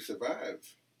prideful that we survived.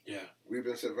 Yeah. We've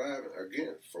been surviving,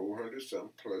 again,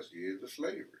 400-something plus years of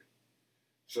slavery.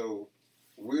 So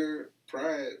we're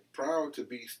proud to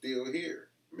be still here,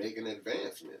 making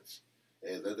advancements,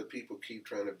 as other people keep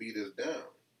trying to beat us down.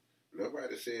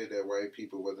 Nobody said that white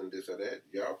people wasn't this or that.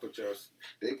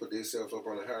 They put themselves up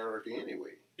on a hierarchy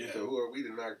anyway. Yeah. So who are we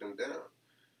to knock them down?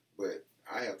 But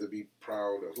I have to be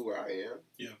proud of who I am.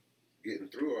 Yeah. Getting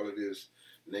through all of this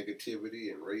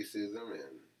negativity and racism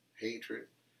and hatred.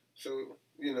 So,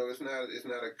 you know, it's not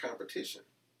a competition.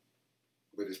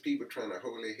 But it's people trying to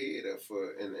hold their head up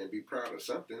and be proud of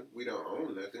something. We don't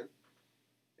own nothing.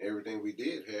 Everything we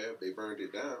did have, they burned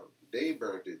it down. They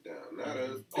burnt it down, not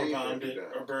us. Or bombed it,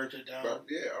 or burnt it down. All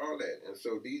that. And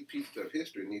so these pieces of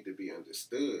history need to be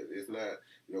understood. It's not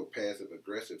no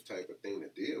passive-aggressive type of thing to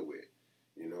deal with,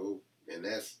 you know. And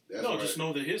that's no, just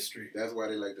know the history. That's why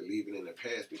they like to leave it in the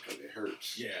past, because it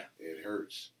hurts. Yeah. It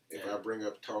hurts. If I bring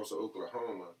up Tulsa,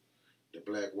 Oklahoma, the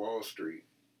Black Wall Street,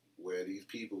 where these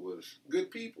people was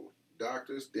good people,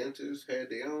 doctors, dentists, had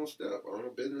their own stuff,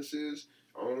 own businesses,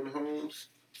 own homes.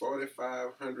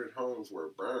 4,500 homes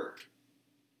were burned.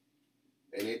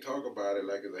 And they talk about it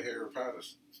like it's a Harry Potter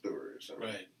story or something.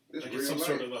 Right. Like it's some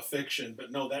sort of a fiction,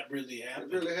 but no, that really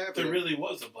happened. It really happened. There really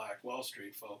was a Black Wall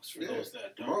Street, folks, for those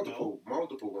that don't know.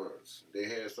 Multiple ones. They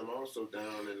had some also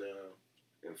down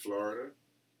in Florida.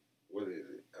 What is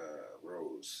it?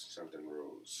 Rose.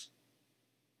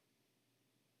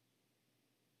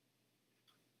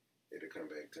 It'll come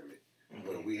back to me. Mm-hmm.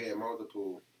 But we had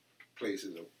multiple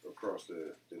places across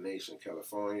the nation,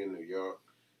 California, New York.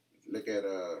 Look at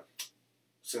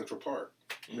Central Park.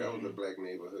 That was a black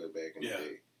neighborhood back in the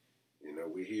day. You know,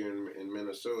 we here in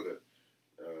Minnesota,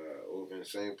 over in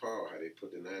St. Paul, how they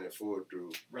put the 94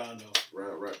 through Rondo.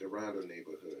 The Rondo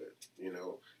neighborhood, you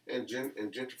know. And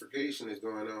gentrification is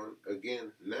going on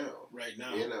again now. Right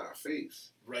now. In our face.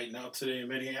 Right now, today in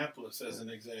Minneapolis, as an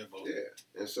example.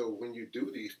 Yeah. And so when you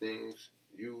do these things,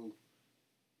 you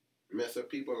mess up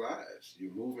people's lives.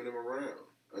 You're moving them around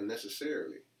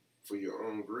unnecessarily for your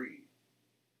own greed.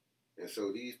 And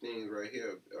so these things right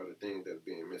here are the things that are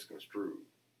being misconstrued.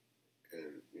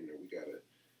 And, you know, we got to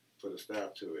put a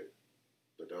stop to it.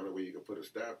 But the only way you can put a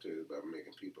stop to it is by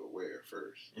making people aware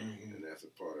first. Mm-hmm. And that's a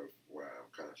part of why I'm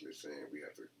constantly saying we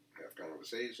have to have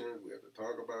conversations. We have to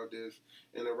talk about this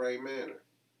in the right manner.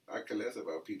 I care less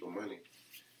about people money,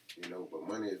 you know, but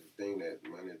money is the thing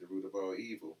money is the root of all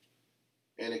evil.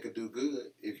 And it could do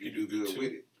good if you do good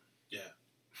with it. Yeah.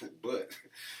 But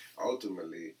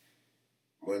ultimately,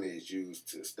 money is used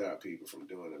to stop people from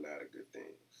doing a lot of good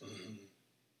things. Mm-hmm.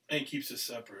 And keeps us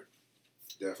separate.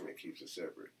 Definitely keeps us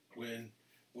separate. When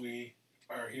we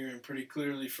are hearing pretty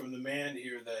clearly from the man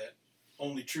here that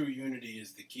only true unity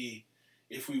is the key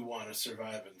if we want to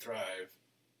survive and thrive.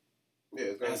 Yeah,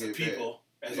 it's going to get bad. As a people,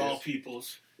 as all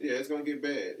peoples. Yeah, it's going to get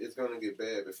bad. It's going to get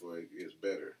bad before it gets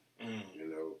better. You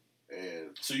know, and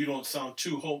so you don't sound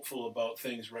too hopeful about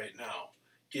things right now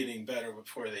getting better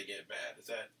before they get bad. Is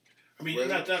that? I mean,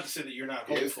 not to say that you're not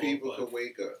hopeful. If people could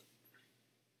wake up,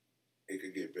 it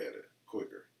could get better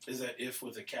quicker. Is that if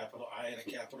with a capital I and a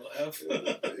capital F?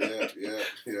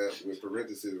 yeah, with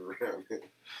parentheses around it.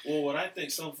 Well, what I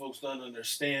think some folks don't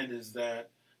understand is that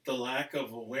the lack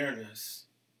of awareness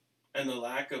and the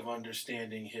lack of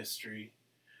understanding history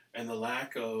and the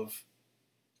lack of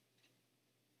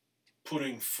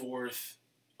putting forth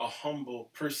a humble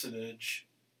personage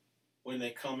when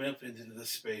they come up into the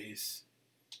space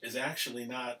is actually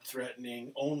not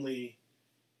threatening only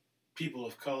people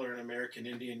of color and American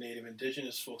Indian, Native,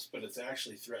 Indigenous folks, but it's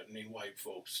actually threatening white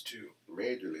folks too.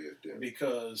 Majorly, it's different.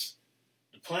 Because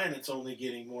the planet's only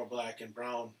getting more black and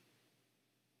brown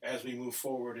as we move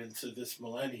forward into this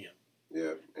millennium.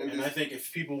 Yeah. And I think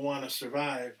if people want to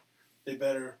survive, they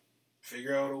better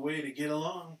figure out a way to get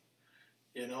along.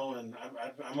 You know, and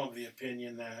I'm of the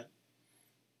opinion that,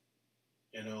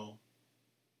 you know,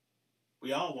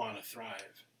 we all want to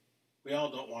thrive. We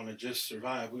all don't want to just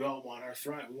survive. We all want our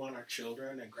thrive. We want our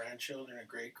children and grandchildren and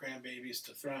great-grandbabies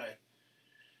to thrive.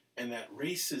 And that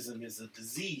racism is a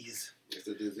disease. It's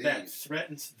a disease that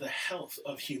threatens the health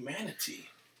of humanity.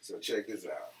 So check this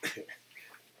out.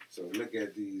 So look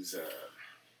at these.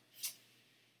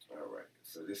 All right.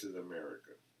 So this is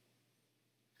America.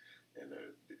 And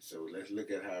so let's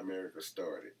look at how America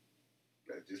started.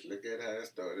 Let's just look at how it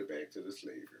started back to the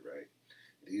slavery, right?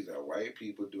 These are white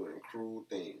people doing cruel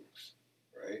things,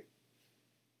 right?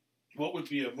 What would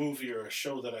be a movie or a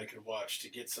show that I could watch to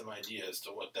get some idea as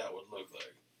to what that would look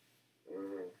like?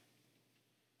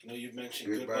 I know you've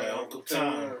mentioned Goodbye Uncle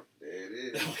Tom. There it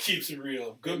is. That keeps it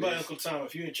real. Goodbye Uncle Tom.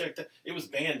 If you didn't check that, it was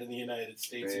banned in the United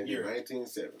States in Europe.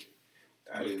 1970.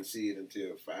 I didn't see it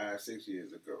until 5-6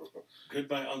 years ago.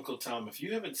 Goodbye Uncle Tom. If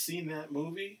you haven't seen that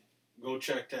movie, go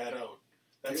check that out.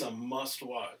 That's a must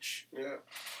watch. Yeah.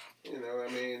 You know,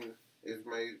 I mean, it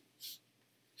may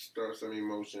start some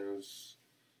emotions,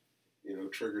 you know,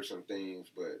 trigger some things,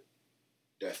 but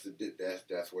that's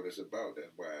what it's about.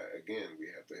 That's why, again, we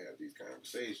have to have these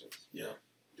conversations. Yeah.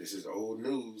 This is old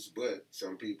news, but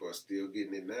some people are still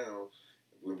getting it now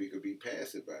when we could be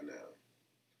past it by now.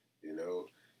 You know?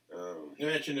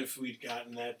 Imagine if we'd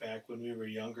gotten that back when we were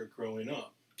younger growing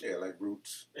up. Yeah, like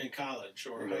Roots. In college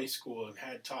or high school and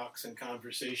had talks and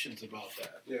conversations about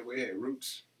that. Yeah, we had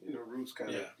Roots. You know, Roots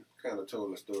kind of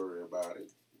told a story about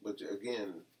it. But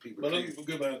again, people... But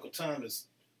Goodbye Uncle Tom is...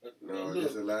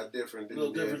 it's a lot different. A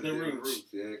little different than Roots.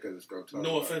 Yeah, because it's going to talk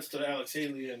No offense to Alex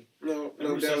Haley and... No,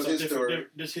 that was his story.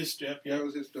 This his step, That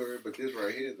was his story, but this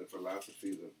right here is the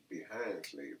philosophy behind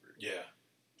slavery. Yeah.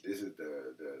 This is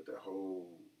the whole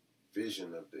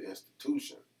vision of the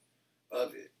institution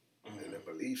of it. And the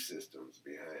belief systems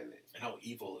behind it. And how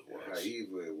evil it was. And how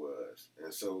evil it was.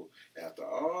 And so, after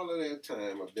all of that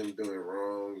time of them doing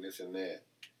wrong, this and that,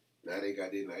 now they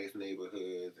got their nice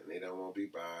neighborhoods, and they don't want to be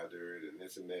bothered, and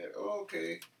this and that. Oh,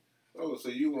 okay. Oh, so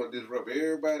you want to disrupt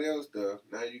everybody else's stuff.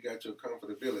 Now you got your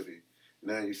comfortability.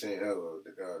 Now you're saying, oh,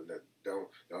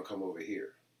 don't come over here.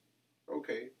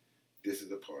 Okay. This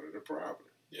is a part of the problem.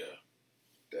 Yeah.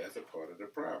 That's a part of the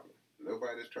problem.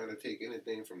 Nobody's trying to take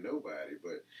anything from nobody,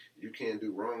 but you can't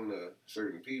do wrong to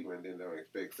certain people and then don't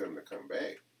expect something to come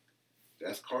back.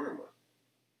 That's karma.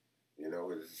 You know,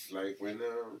 it's like when,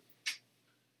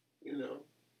 you know,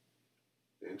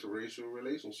 interracial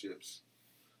relationships,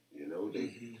 you know,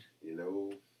 they, you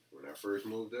know, When I first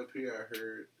moved up here, I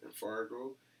heard in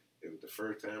Fargo, it was the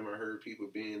first time I heard people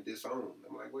being disowned.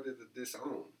 I'm like, what is a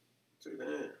disown? I say,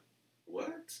 damn,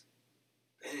 what?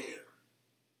 Damn.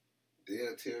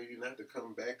 They'll tell you not to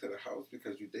come back to the house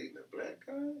because you're dating a black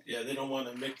guy? Yeah, they don't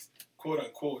want to mix, quote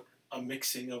unquote, a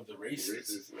mixing of the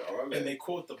races. All that. And they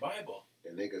quote the Bible.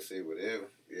 And they can say whatever.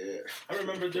 Yeah. I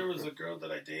remember there was a girl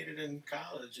that I dated in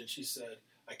college, and she said,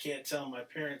 I can't tell my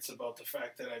parents about the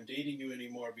fact that I'm dating you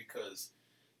anymore because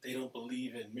they don't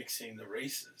believe in mixing the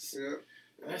races. Yeah.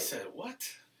 And I said, what?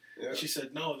 Yeah. And she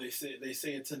said, no, they say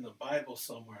it's in the Bible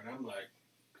somewhere. And I'm like,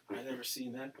 I never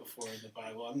seen that before in the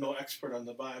Bible. I'm no expert on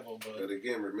the Bible, but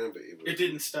again, remember, it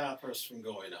didn't stop us from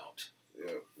going out.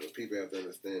 Yeah, but people have to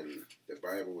understand the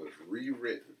Bible was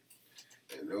rewritten,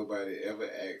 and nobody ever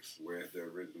asked where's the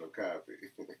original copy.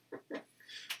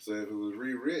 So if it was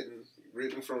rewritten,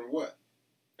 written from what?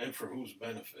 And for whose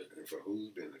benefit? And for whose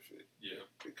benefit? Yeah.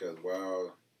 Because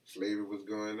while slavery was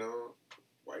going on,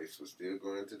 whites were still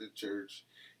going to the church,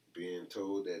 being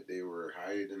told that they were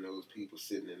higher than those people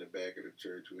sitting in the back of the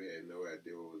church who had no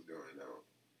idea what was going on.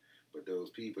 But those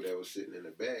people that were sitting in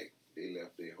the back, they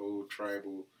left their whole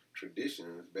tribal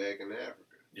traditions back in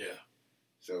Africa. Yeah.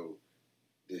 So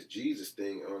this Jesus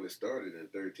thing only started in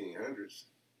 1300s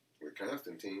with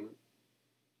Constantine.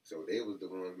 So they was the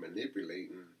ones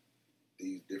manipulating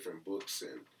these different books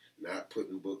and not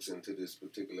putting books into this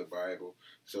particular Bible.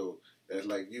 So that's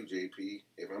like you, JP.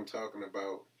 If I'm talking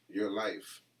about your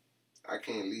life, I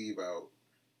can't leave out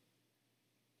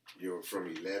your from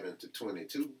 11 to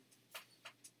 22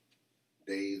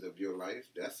 days of your life.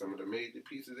 That's some of the major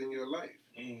pieces in your life.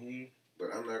 Mm-hmm.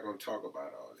 But I'm not going to talk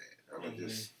about all that. I'm going to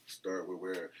just start with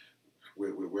where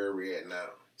we're at now.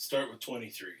 Start with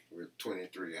 23. With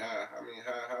 23.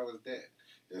 How is that?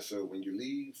 And so when you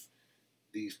leave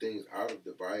these things out of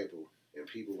the Bible and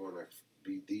people want to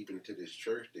be deep into this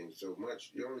church thing so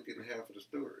much, you're only getting half of the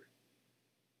story.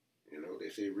 You know, they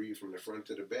say read from the front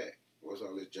to the back. What's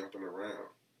all this jumping around?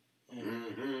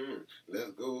 Mm-hmm.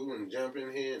 Let's go and jump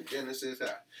in here in Genesis.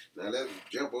 Now let's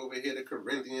jump over here to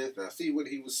Corinthians. Now see what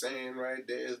he was saying right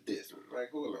there is this. I'm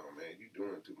like, hold on, man. You're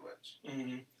doing too much.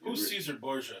 Mm-hmm. Who's Caesar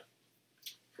Borgia?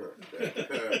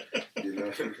 You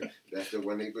know, that's the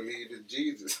one they believe is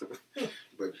Jesus.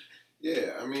 But,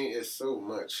 yeah, I mean, it's so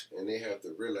much. And they have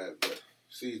to realize that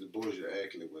Caesar Borgia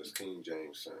actually was King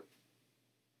James' son.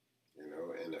 You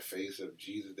know, and the face of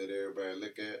Jesus that everybody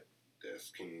look at, that's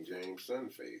King James' son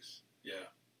face. Yeah.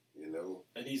 You know?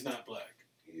 And he's not black.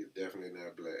 He is definitely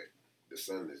not black. The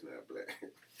son is not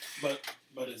black.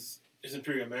 But his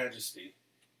Imperial Majesty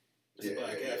is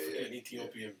black, African,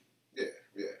 Ethiopian. Yeah.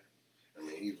 I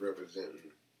mean, he's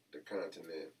representing the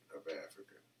continent of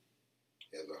Africa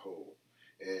as a whole.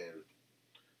 And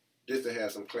just to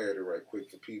have some clarity right quick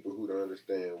for people who don't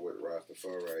understand what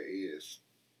Rastafari is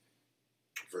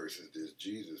versus this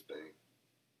Jesus thing.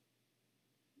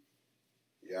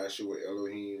 Yahshua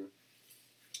Elohim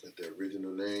is the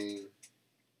original name.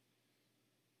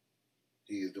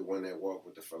 He is the one that walked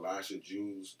with the Falasha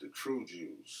Jews, the true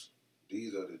Jews.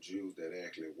 These are the Jews that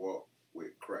actually walk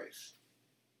with Christ.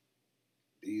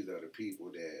 These are the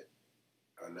people that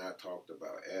are not talked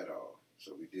about at all.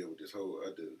 So we deal with this whole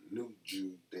other new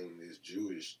Jew thing, this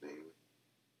Jewish thing.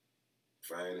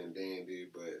 Fine and dandy,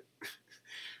 but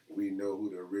we know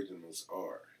who the originals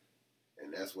are.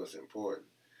 And that's what's important.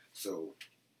 So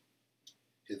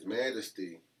His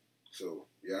Majesty, so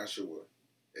Yahshua,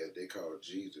 as they call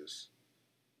Jesus,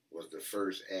 was the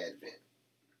first advent.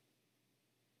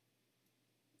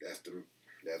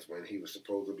 That's when he was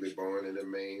supposedly born in a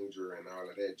manger and all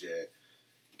of that jazz.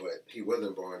 But he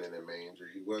wasn't born in a manger.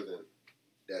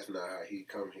 That's not how he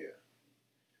come here.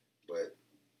 But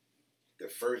the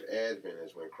first advent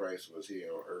is when Christ was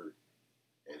here on earth.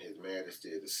 And His Majesty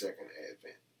is the second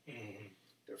advent. Mm-hmm.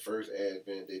 The first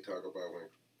advent, they talk about when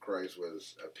Christ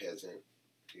was a peasant.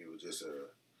 He was just a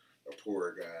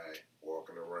poor guy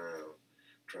walking around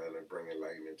trying to bring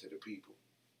enlightenment to the people.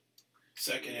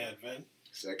 Second advent.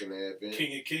 Second advent.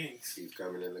 King of Kings. He's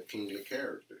coming in a kingly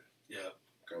character. Yeah.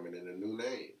 Coming in a new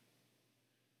name.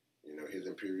 You know, His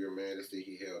Imperial Majesty,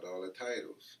 he held all the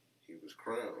titles. He was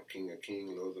crowned King of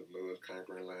Kings, Lord of Lords,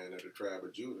 conquering Lion of the tribe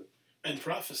of Judah. And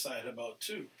prophesied about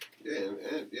too. Yeah,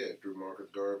 and through Marcus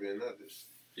Garvey and others.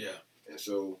 Yeah. And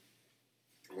so,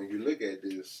 when you look at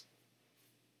this,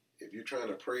 if you're trying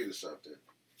to pray to something,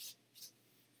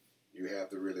 you have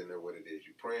to really know what it is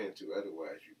you're praying to.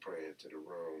 Otherwise, you're praying to the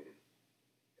wrong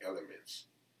elements.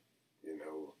 You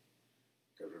know,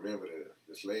 because remember,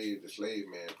 the slave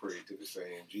man prayed to the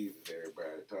same Jesus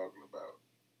everybody talking about.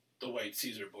 The white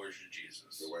Caesar Borgia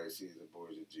Jesus. The white Caesar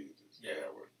Borgia Jesus. Yeah.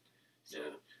 That one. So,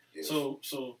 Yes.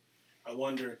 So I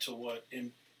wonder to what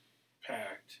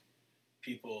impact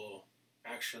people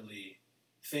actually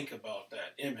think about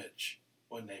that image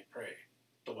when they pray,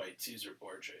 the white Caesar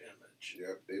Borgia image.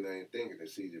 Yep, they not even thinking of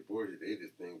Caesar Borgia. They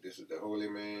just think this is the holy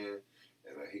man,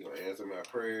 and he gonna answer my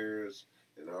prayers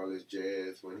and all this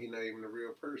jazz when he not even a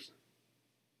real person.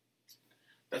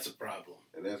 That's a problem.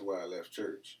 And that's why I left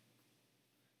church.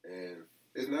 And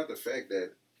it's not the fact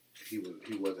that he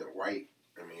wasn't white.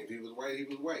 I mean, if he was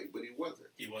white, but he wasn't.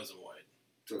 He wasn't white.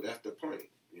 So that's the point,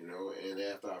 you know. And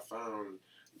after I found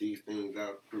these things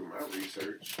out through my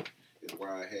research, is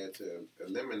why I had to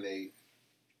eliminate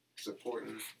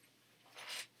supporting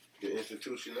the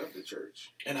institution of the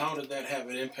church. And how did that have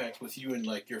an impact with you and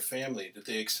like your family? Did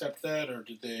they accept that, or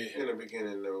did they? In the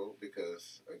beginning, no,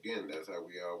 because again, that's how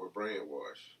we all were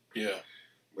brainwashed. Yeah.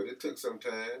 But it took some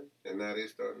time, and now they're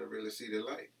starting to really see the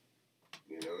light.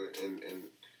 You know, and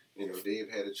you know, they've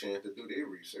had a chance to do their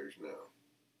research now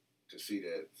to see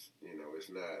that, you know, it's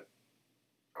not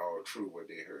all true what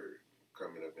they heard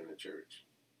coming up in the church.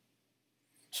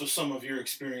 So some of your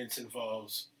experience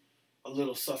involves a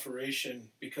little sufferation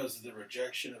because of the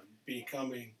rejection of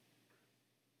becoming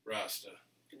Rasta.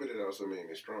 But it also made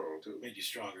me strong, too. Made you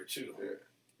stronger, too.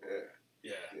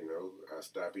 Yeah. You know, I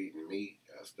stopped eating meat.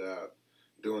 I stopped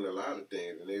doing a lot of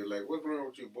things. And they were like, what's wrong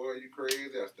with you, boy? You crazy?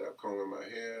 I stopped combing my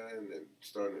hair and then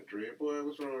starting to dread. Boy,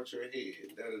 what's wrong with your head?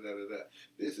 Da-da-da-da-da.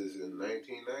 This is in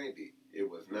 1990. It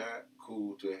was not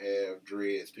cool to have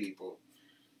dreads, people.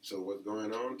 So what's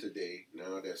going on today,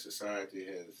 now that society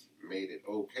has made it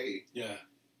okay,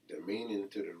 the meaning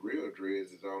to the real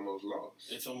dreads is almost lost.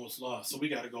 It's almost lost. So we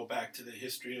got to go back to the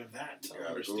history of that to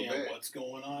understand what's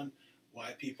going on,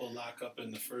 why people lock up in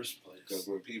the first place. Because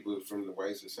when people from the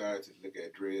white society look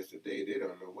at dreads today, they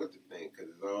don't know what to think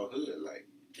because it's all hood-like.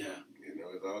 Yeah. You know,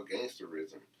 it's all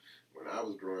gangsterism. When I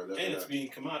was growing up... And it's being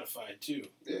commodified, too.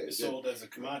 Yeah. It's sold as a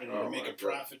commodity to make a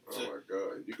profit. Oh, my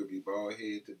God. You could be bald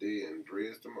head today and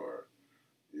dreads tomorrow.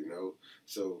 You know?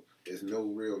 So, there's no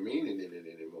real meaning in it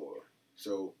anymore.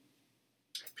 So,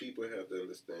 people have to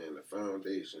understand the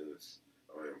foundations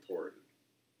are important.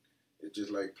 It's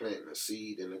just like planting a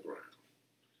seed in the ground.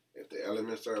 If the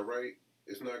elements are right,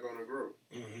 it's not going to grow.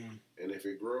 Mm-hmm. And if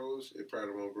it grows, it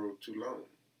probably won't grow too long.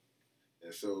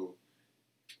 And so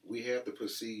we have to put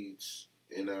seeds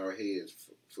in our heads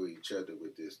for each other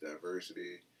with this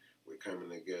diversity. We're coming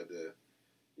together,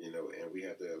 you know, and we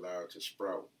have to allow it to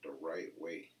sprout the right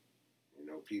way. You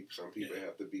know, some people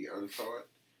have to be untaught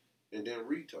and then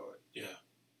retaught. Yeah.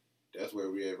 That's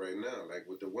where we're at right now, like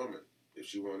with the woman. If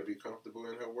she want to be comfortable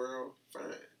in her world, fine.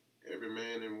 Every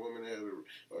man and woman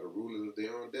are the rulers of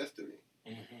their own destiny.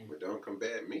 Mm-hmm. But don't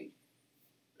combat me.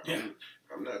 Yeah.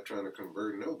 I'm not trying to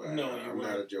convert nobody. No, I'm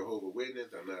not a Jehovah's Witness.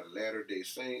 I'm not a Latter-day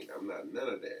Saint. I'm not none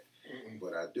of that. Mm-hmm.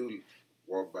 But I do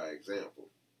walk by example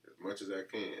as much as I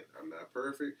can. I'm not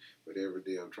perfect, but every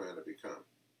day I'm trying to become.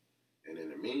 And in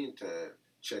the meantime,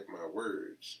 check my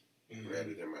words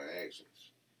rather than my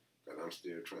actions. Because I'm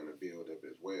still trying to build up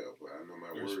as well. But I know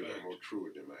my words are more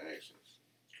truer than my actions.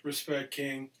 Respect,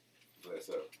 King. Bless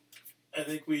up. I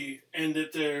think we end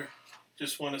it there.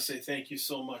 Just want to say thank you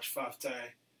so much,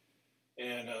 Faftai.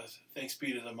 And thanks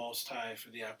be to the Most High for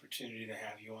the opportunity to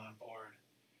have you on board.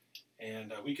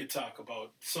 And we could talk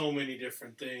about so many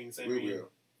different things. We will.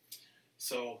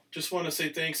 So just want to say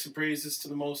thanks and praises to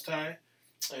the Most High.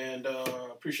 And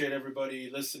appreciate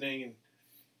everybody listening and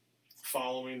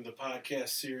following the podcast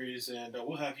series. And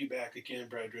we'll have you back again,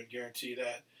 brethren. Guarantee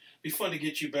that. Be fun to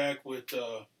get you back with,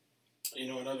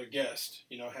 another guest.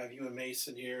 You know, have you and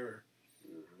Mason here,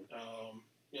 or,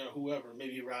 whoever.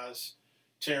 Maybe Ras,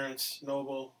 Terrence,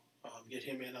 Noble. Get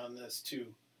him in on this too.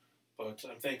 But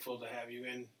I'm thankful to have you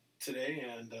in today.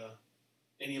 And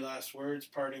any last words,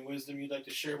 parting wisdom you'd like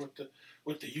to share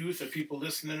with the youth or people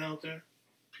listening out there?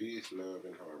 Peace, love,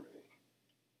 and harmony.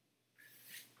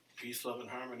 Peace, love, and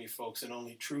harmony, folks. And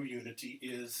only true unity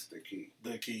is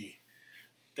the key.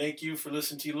 Thank you for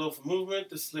listening to Alofa Movement.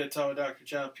 This is Leotawa Dr.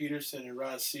 John Peterson and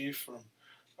Ras C from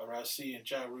Ras C and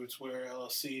Jah Roots Wear,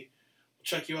 LLC. We'll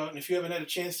check you out. And if you haven't had a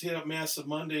chance to hit up Massive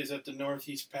Mondays at the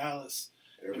Northeast Palace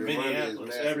in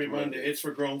Minneapolis, every Monday. It's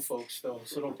for grown folks, though,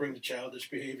 so don't bring the childish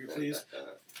behavior, please.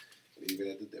 Leave it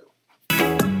at the door.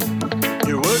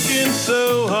 You're working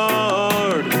so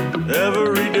hard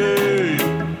every day,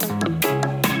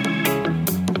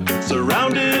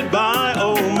 surrounded by,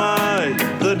 oh my,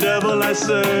 the devil I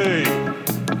say.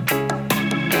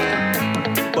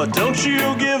 But don't you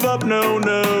give up, no,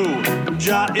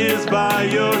 Jah is by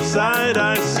your side,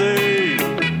 I say.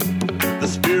 The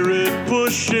spirit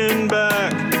pushing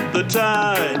back the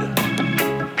tide.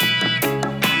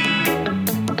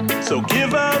 So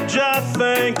give up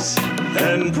thanks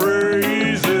and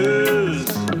praises.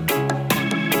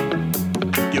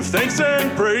 Give thanks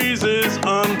and praises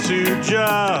unto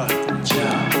Jah.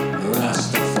 Jah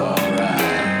Rastafari.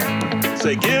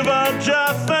 Say, give out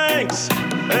Jah thanks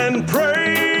and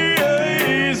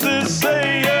praises.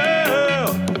 Say,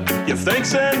 yeah. Give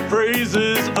thanks and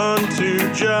praises unto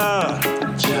Jah.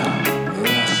 Jah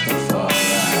Rastafari.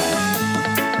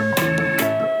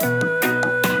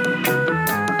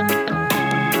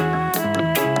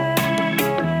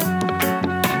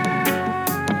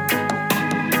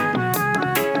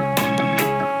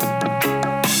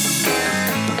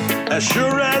 As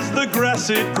sure as the grass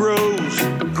it grows,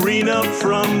 green up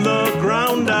from the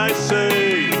ground I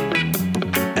say,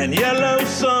 and yellow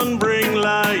sun bring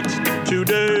light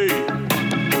today.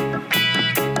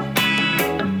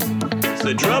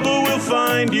 Say trouble will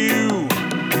find you,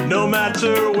 no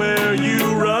matter where you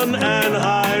run and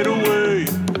hide away.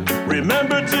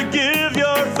 Remember to give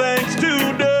your thanks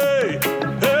today,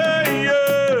 hey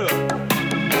yeah.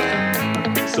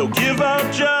 So give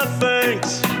out your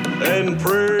thanks and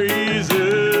praises.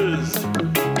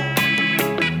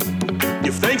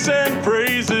 Give thanks and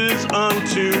praises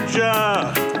unto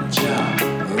Jah. Jah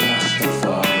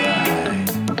Rastafari.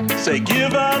 Say,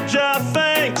 give out your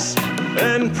thanks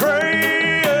and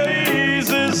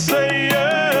praises. Say,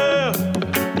 yeah.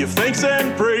 Give thanks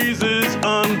and praises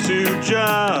unto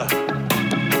Jah.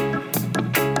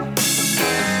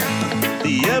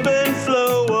 The ebb and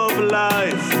flow of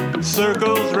life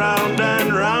circles round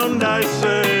and round, I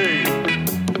say,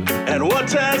 and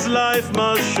what has life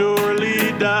must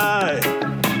surely die.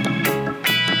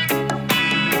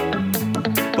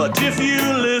 But if you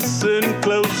listen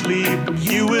closely,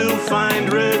 you will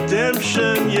find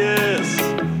redemption, yes.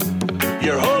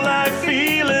 Your whole life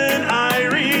feeling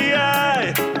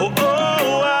eye-re-eye, oh,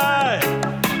 oh, I.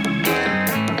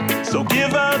 So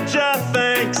give out your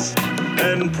thanks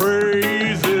and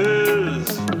praises.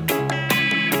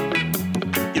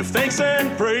 Give thanks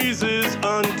and praises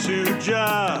unto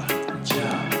Jah.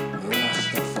 Jah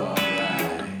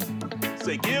Rastafari.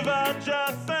 Say, give out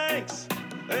your thanks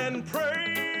and praises.